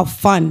just about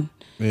fun.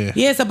 Yeah,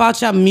 it's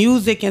about your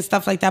music and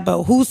stuff like that.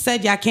 But who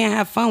said y'all can't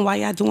have fun while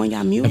y'all doing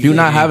y'all music? If you're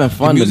not having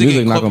fun, the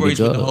music not gonna be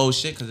good. With the whole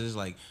shit, because it's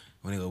like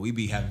when we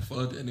be having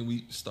fun and then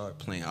we start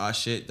playing our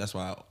shit. That's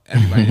why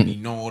everybody be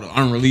know all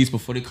the unreleased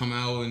before they come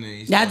out and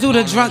they y'all do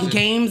the drunk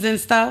games and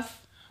stuff.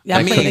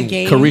 Y'all play the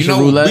game. Carisha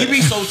roulette. We be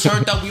so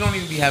turned up, we don't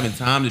even be having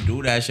time to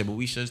do that shit, but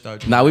we should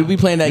start. Nah, we be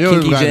playing that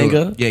kinky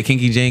Jenga. Yeah,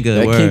 kinky Jenga.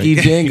 That kinky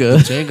Jenga.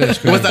 Jenga's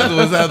crazy. What's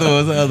the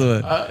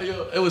other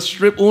one? It was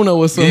strip Uno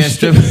or something. Yeah,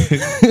 strip.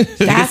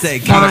 That's fine.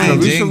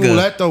 Carisha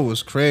roulette though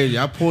was crazy.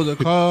 I pulled the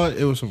card.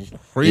 It was some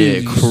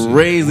crazy. Yeah,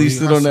 crazy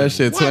shit on that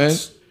shit, twin.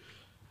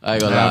 I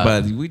ain't gonna lie.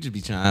 But we just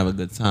be trying to have a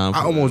good time.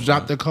 I almost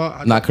dropped the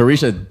car. Nah,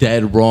 Carisha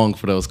dead wrong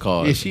for those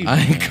cards. Yeah, I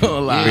ain't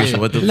gonna lie. Carisha,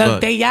 what the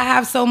Look, fuck? y'all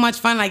have so much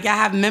fun. Like, y'all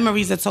have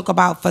memories to talk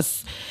about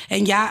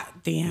and y'all,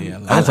 damn, Yeah,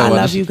 I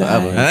love you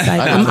guys.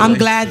 Like, I'm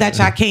glad that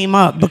y'all came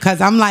up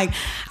because I'm like,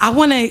 I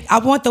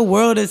want the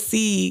world to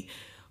see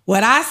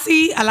what I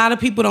see. A lot of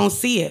people don't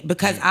see it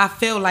because I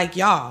feel like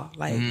y'all.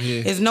 Like,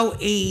 there's no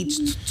age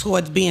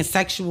towards being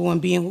sexual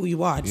and being who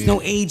you are. There's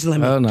no age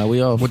limit. Oh no,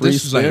 we all But free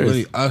this is like spirits.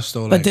 really us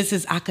though. But Like, this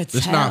is, I could tell.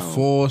 it's not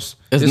forced.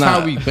 It's It's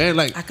not. how we been.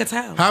 Like I could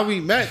tell. how we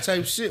met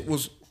type shit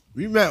was.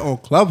 We met on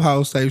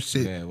Clubhouse type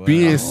shit. Yeah, well,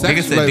 being niggas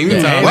sexual. said Like, demon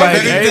we- time.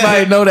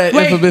 Everybody know that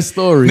Wait. infamous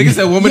story. Nigga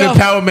said woman Yo.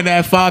 empowerment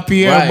at 5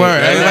 p.m. Right.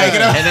 Word. Right. Like,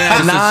 And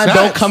then Nah,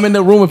 don't come in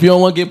the room if you don't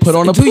want to get put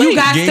on a Do plate. you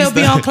guys still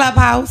be on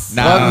Clubhouse?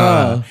 Nah.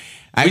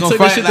 I We ain't took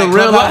gonna this shit front, to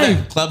real Clubhouse,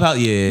 life. Clubhouse,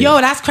 yeah.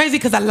 Yo, that's crazy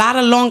because a lot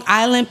of Long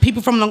Island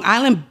people from Long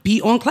Island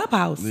be on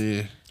Clubhouse.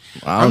 Yeah.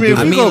 I mean, don't if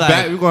do we go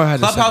back, we're gonna have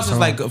this Clubhouse is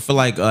second like for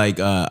like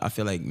I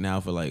feel like now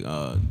for like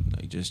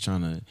just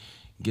trying to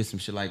get some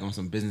shit like on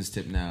some business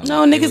tip now.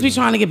 No, niggas be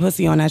trying to get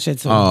pussy on that shit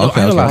too. Oh,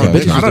 okay. I ain't gonna lie, okay.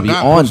 bitches used to be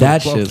I on done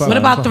that got shit. pussy. What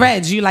about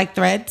Threads? You like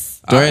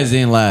Threads? Threads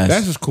didn't last.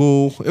 That's just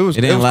cool. It was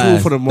It didn't cool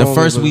last. for the moment.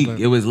 first but week like-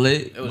 it was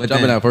lit. It was but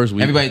jumping then that first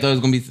week. Everybody thought it was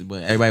gonna be,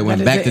 but everybody went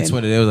But it back to didn't.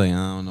 Twitter. They was like, I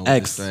don't know what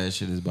X. this Thread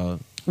shit is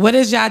about. What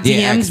is y'all DMs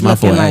Yeah, X, my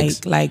looking fault, like?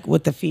 X. Like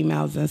with the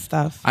females and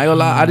stuff. I ain't gonna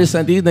lie, I just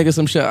sent these niggas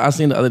some shit I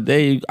seen the other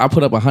day. I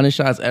put up 100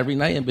 shots every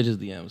night in bitches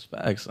DMs.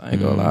 Facts. I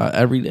ain't gonna lie,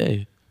 every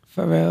day.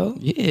 For real?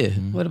 Yeah.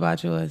 What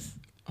about yours?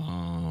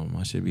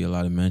 I should be a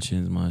lot of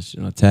mentions, my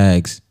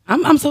tags.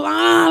 I'm talking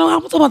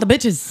about the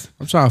bitches.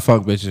 I'm trying to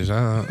fuck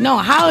bitches. No,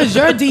 how is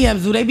your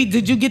DMs? Do they be?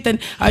 Did you get the?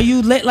 Are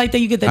you lit like that?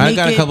 You get the I naked?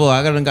 got a couple.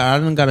 I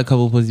done got a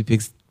couple pussy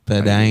pics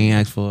that I ain't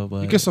asked for,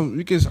 but You get some.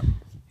 You get some.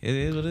 it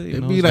is what it is. You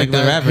It know, be it's like the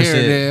that rapper here and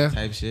shit there.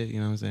 type shit. You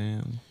know what I'm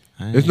saying?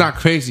 It's not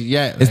crazy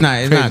yet. It's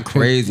Like, not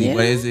crazy, Yeah.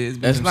 but it's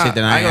been It's some not, shit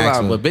that I I ain't ain't gonna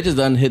asked lie, for. but bitches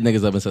done hit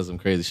niggas up and said some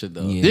crazy shit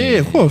though. Yeah,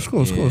 of course.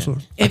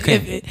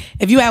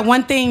 If you had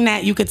one thing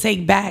that you could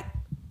take back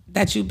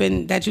that you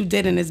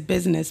did in this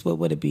business, what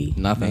would it be?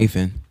 Nothing.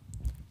 Nathan,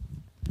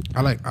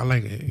 I like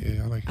it.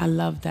 Yeah, I like it. I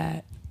love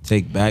that.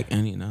 take back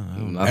any no. I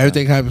don't know. Nothing.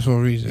 Everything happens for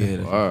a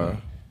reason. Yeah, Word.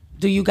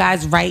 Do you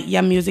guys write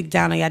your music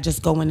down or y'all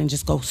just go in and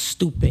just go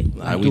stupid?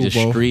 Like, we do just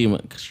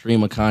both.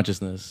 stream of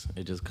consciousness.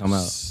 It just come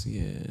out.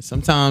 Yeah,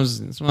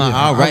 sometimes I'll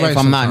I write write if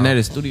I'm not sometimes. near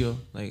the studio.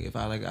 Like if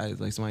I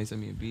like somebody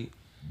send me a beat,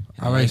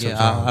 and I write like,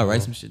 sometimes. I'll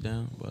write some shit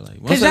down. But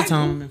like most 'Cause of the y'all-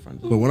 time I'm in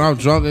front of But when I'm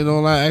drunk and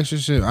all that extra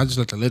shit, I just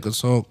let the liquor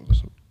talk.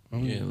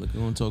 yeah, look, you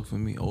don't talk for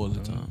me all the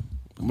time.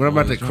 When I'm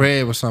at the Always drunk.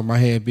 crib or something, my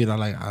head beat. I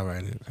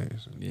write it.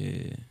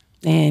 Yeah,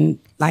 And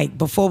like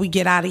before we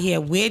get out of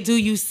here, where do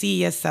you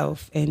see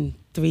yourself in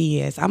 3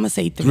 years? I'm gonna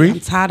say 3. 3? I'm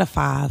tired of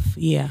 5.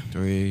 Yeah.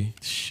 3.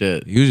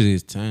 Shit. Usually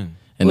it's 10.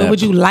 And Where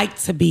would you like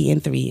to be in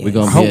 3 years? We're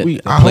gonna hope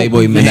be at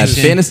Playboy Man. That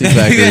fantasy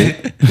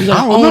factory. You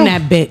gonna own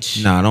that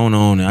bitch. Nah, I don't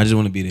own it. I just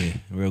want to be there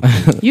real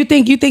quick. You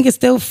think it's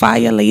still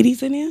fire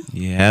ladies in there?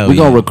 Yeah, hell We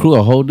yeah. gonna recruit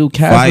a whole new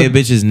cast. Fire of-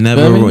 bitches Feel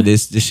never. me?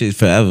 This shit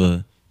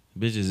forever.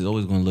 Bitches is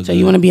always gonna look So good.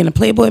 you want to be in a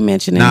Playboy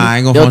mansion? Nah, I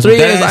ain't gonna. Yo, force 3 it.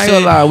 years, That I ain't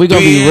shit, gonna lie, we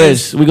gonna 3 be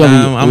years, rich. We gonna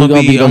be- I'm we gonna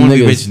gonna be be them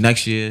niggas. rich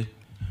next year,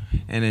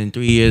 and in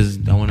 3 years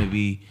I want to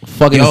be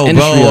Fucking yo, this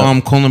industry bro. up.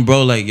 I'm calling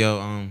bro like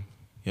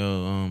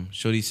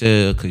Shorty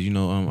said, cause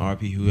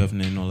RP whoever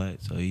and all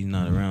that, so he's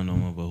not around no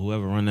more. But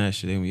whoever run that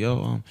shit, they be,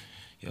 yo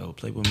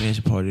Playboy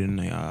Mansion party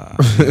tonight.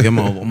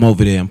 I'm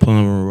over there. I'm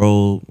pulling a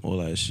roll, all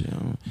that shit.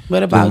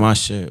 What about my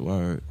shit?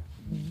 Word.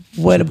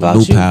 What about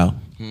New you? pal.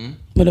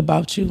 What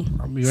about you?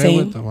 I'll be right Same?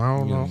 with them. I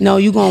don't know. No,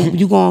 you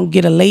gonna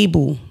get a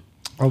label.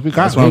 Oh, we got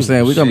That's what I'm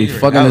saying. We gonna be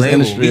fucking this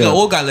industry. We up.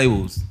 all got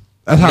labels.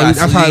 That's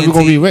how got we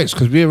gonna be CNT. rich,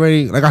 because we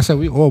already, like I said,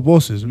 we all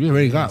bosses. We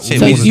already got. Shit,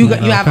 So we you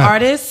have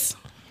artists.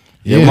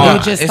 Yeah.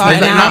 You're just It's starting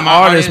not out. my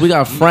Artists, we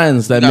got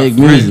friends that We got make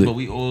friends, music. but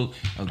we all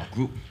a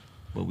group.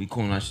 But we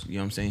calling our shit, you know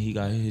what I'm saying? He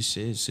got his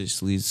shit,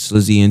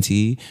 Slizzy and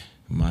T.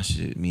 My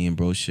shit, me and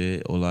bro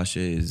shit. All our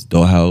shit is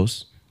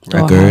Dollhouse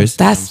Records.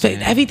 That's you know what I'm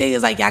saying? everything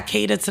is like y'all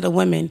cater to the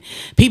women.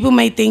 People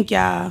may think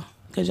y'all,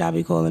 cause y'all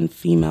be calling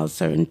females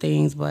certain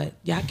things, but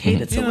y'all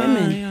cater to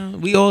women. Yeah.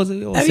 We all say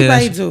Everybody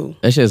that shit. do.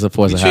 That shit is a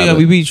force We of treat, habit.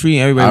 we be treating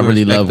everybody. I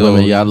really with love respect,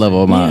 women. though. Yeah, I love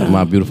all Yeah.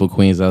 my beautiful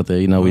queens out there.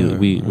 You know,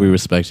 we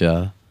respect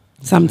y'all.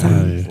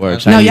 Sometimes. Word, No,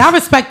 Chinese, y'all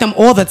respect them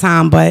all the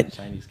time, but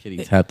Chinese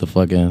kitties have to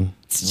fucking.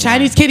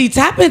 Chinese kitty,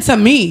 tap into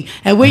me.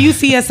 And where you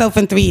see yourself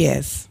in 3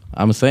 years?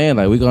 I'm saying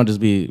like we gonna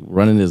just be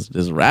running this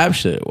rap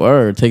shit.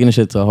 Word, taking the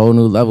shit to a whole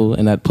new level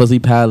in that pussy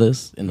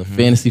palace in the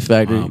fantasy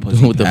factory. Wow,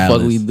 Doing what the fuck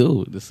palace. we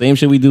do. The same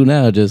shit we do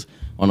now, just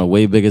on a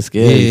way bigger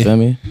scale. You Yeah. feel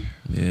me?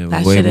 Yeah,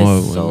 That way shit is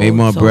more, so- way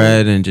more so-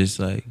 bread and just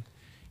like,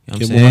 you know what I'm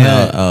Get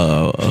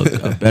more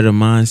saying? A better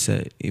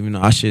mindset. Even though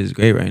our shit is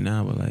great right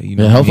now, but like, you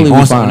know, Yeah, hopefully we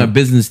also find- on a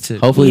business tip.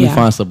 Hopefully Yeah. we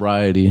find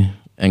sobriety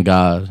and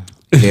God.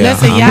 Yeah,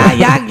 Listen, y'all I'm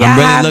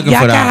really looking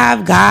y'all for can that.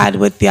 have God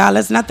with y'all.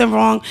 There's nothing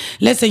wrong.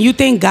 Listen, you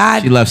think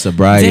God She left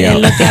sobriety didn't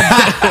out. look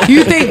at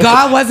you think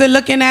God wasn't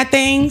looking at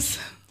things?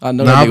 I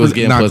know that nigga was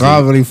getting pussy.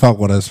 God really fuck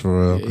with us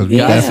for real. 'cause we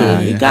Yeah, got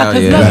to. you got.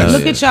 Cause Yeah.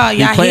 look at y'all.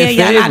 Y'all playing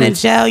here. Y'all not in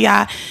favorites. jail.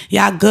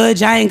 Y'all good.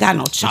 Y'all ain't got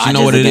no charges. But you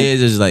know what it against-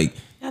 is? It's like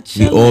Y'all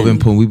we all chilling. been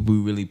putting, we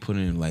really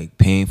putting in like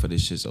paying for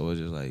this shit. So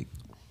it's just like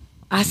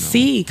I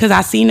see, cause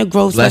I seen the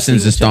growth. blessings especially are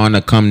with your- starting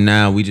to come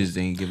now. We just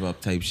didn't give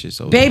up type shit.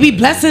 So Baby,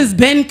 blessings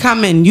been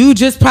coming. You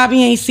just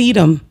probably ain't see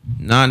them.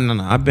 No.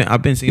 I've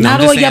been seeing. Not I'm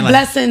just all your saying, like,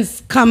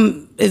 blessings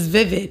come is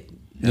vivid.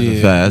 That's a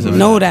fact, that's a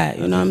Know fact. that.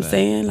 You That's know a what I'm fact.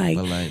 saying? Like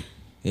But like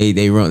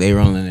they rolling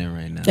in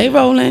right now. they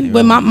rolling.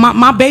 When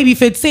my baby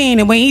 15,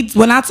 and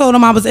when I told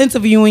him I was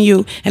interviewing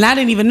you, and I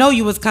didn't even know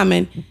you was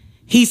coming,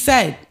 he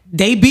said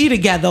they be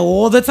together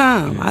all the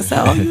time. I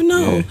said, oh, you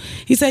know. Yeah.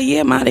 He said,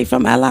 yeah, ma, they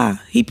from LI.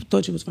 He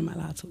thought you was from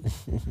LI too.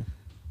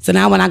 So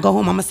now when I go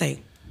home, I'ma say,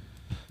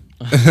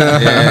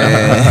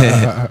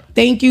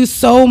 thank you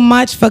so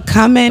much for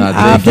coming Nah,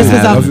 up. thank This you.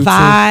 was Love a you too.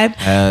 vibe.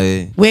 Hell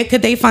yeah. Where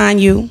could they find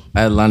you?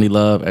 I had Lonny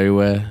Love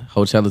everywhere.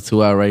 Coachella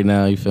 2 out right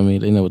now. You feel me?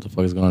 They know what the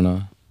fuck is going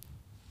on.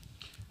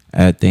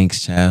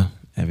 Thanks, Chow.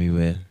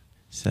 Everywhere.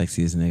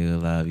 Sexiest nigga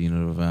alive. You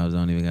know the vibes. I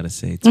don't even gotta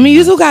say. I mean,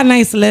 you still got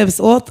nice lips,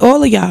 all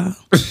of y'all.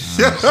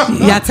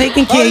 Y'all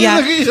taking care of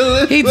y'all.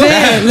 He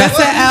did.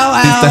 Listen,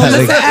 LL.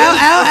 Listen,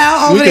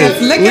 LL over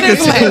there. Look at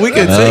his lips. We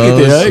can take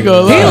it there. I ain't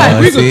gonna He lie.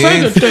 like, we can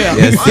take it there.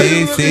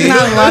 Yeah, see.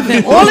 I love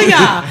him. All of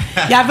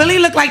y'all. Y'all really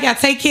look like y'all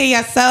take care of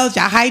yourselves,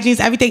 y'all hygienes,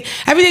 everything.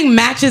 Everything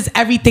matches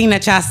everything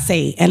that y'all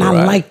say. And I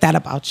Right. like that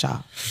about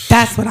y'all.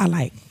 That's what I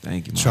like.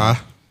 Thank you, man. Try.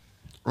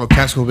 Oh,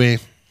 Cash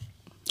Cobain.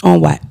 On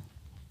what?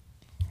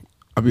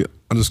 I'll be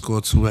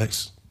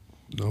 _2X.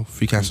 No,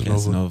 free Casanova.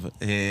 Casanova.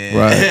 Yeah.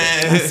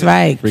 Right. That's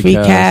right. Free Free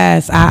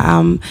Cass. Cass.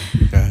 I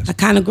Cass.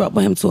 kind of grew up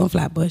with him too in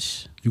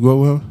Flatbush. You go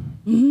with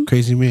him?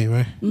 Crazy man,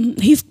 right?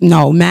 He's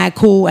mad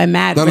cool and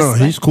mad No,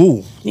 respect. he's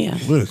cool. Yeah.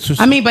 Good, it's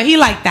just- I mean, but he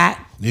like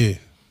that. Yeah.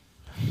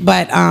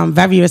 But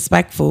very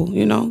respectful,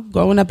 you know.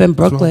 Growing up in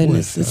Brooklyn, boy.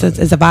 it's a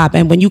vibe.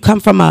 And when you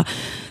come from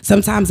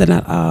sometimes in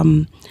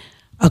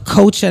a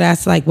culture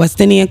that's like West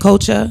Indian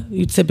culture,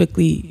 you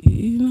typically,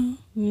 you know,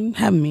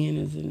 have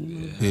manners.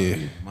 Yeah.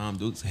 Mom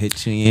Dukes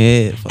hit you in your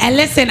head. Fuck. And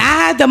listen, I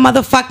had the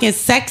motherfucking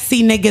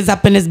sexy niggas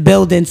up in this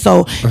building,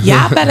 so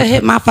y'all better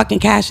hit my fucking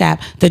Cash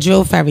App, the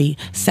Drill Ferry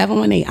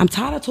 718. I'm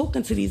tired of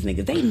talking to these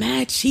niggas. They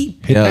mad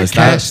cheap. Yo, that stop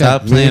Cash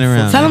App, playing man.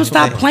 around. Tell them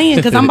stop playing,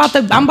 because I'm about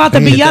to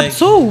be up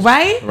too,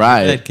 right? That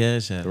Right.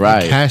 cash out.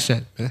 Right. Cash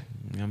App, man. You know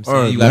what I'm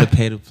saying? You man. gotta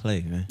pay to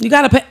play, man. You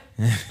gotta pay.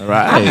 I've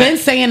Right. been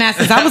saying that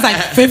since I was like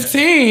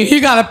 15.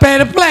 You gotta pay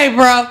to play,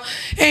 bro.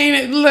 Ain't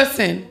it?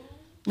 Listen,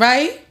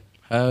 right?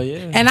 Hell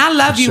yeah. And I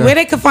love you. Sure. Where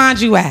they can find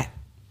you at?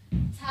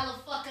 Hello,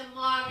 fucking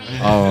Mari.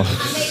 Oh. I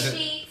make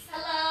beats.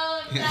 Hello,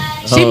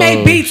 everybody. She Oh,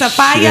 made beats. A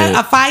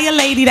shit. fire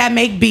lady that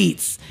make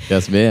beats.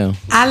 Yes, ma'am.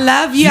 I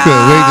love You y'all.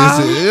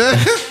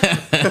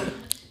 couldn't wait to see.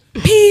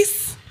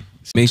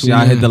 Make sure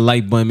y'all hit the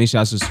like button. Make sure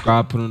y'all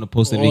subscribe. Put on the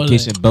post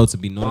notification bell to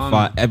be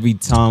notified every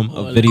time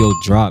a video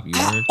drop. You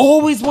heard? I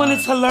always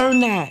wanted to learn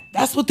that.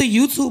 That's what the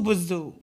YouTubers do.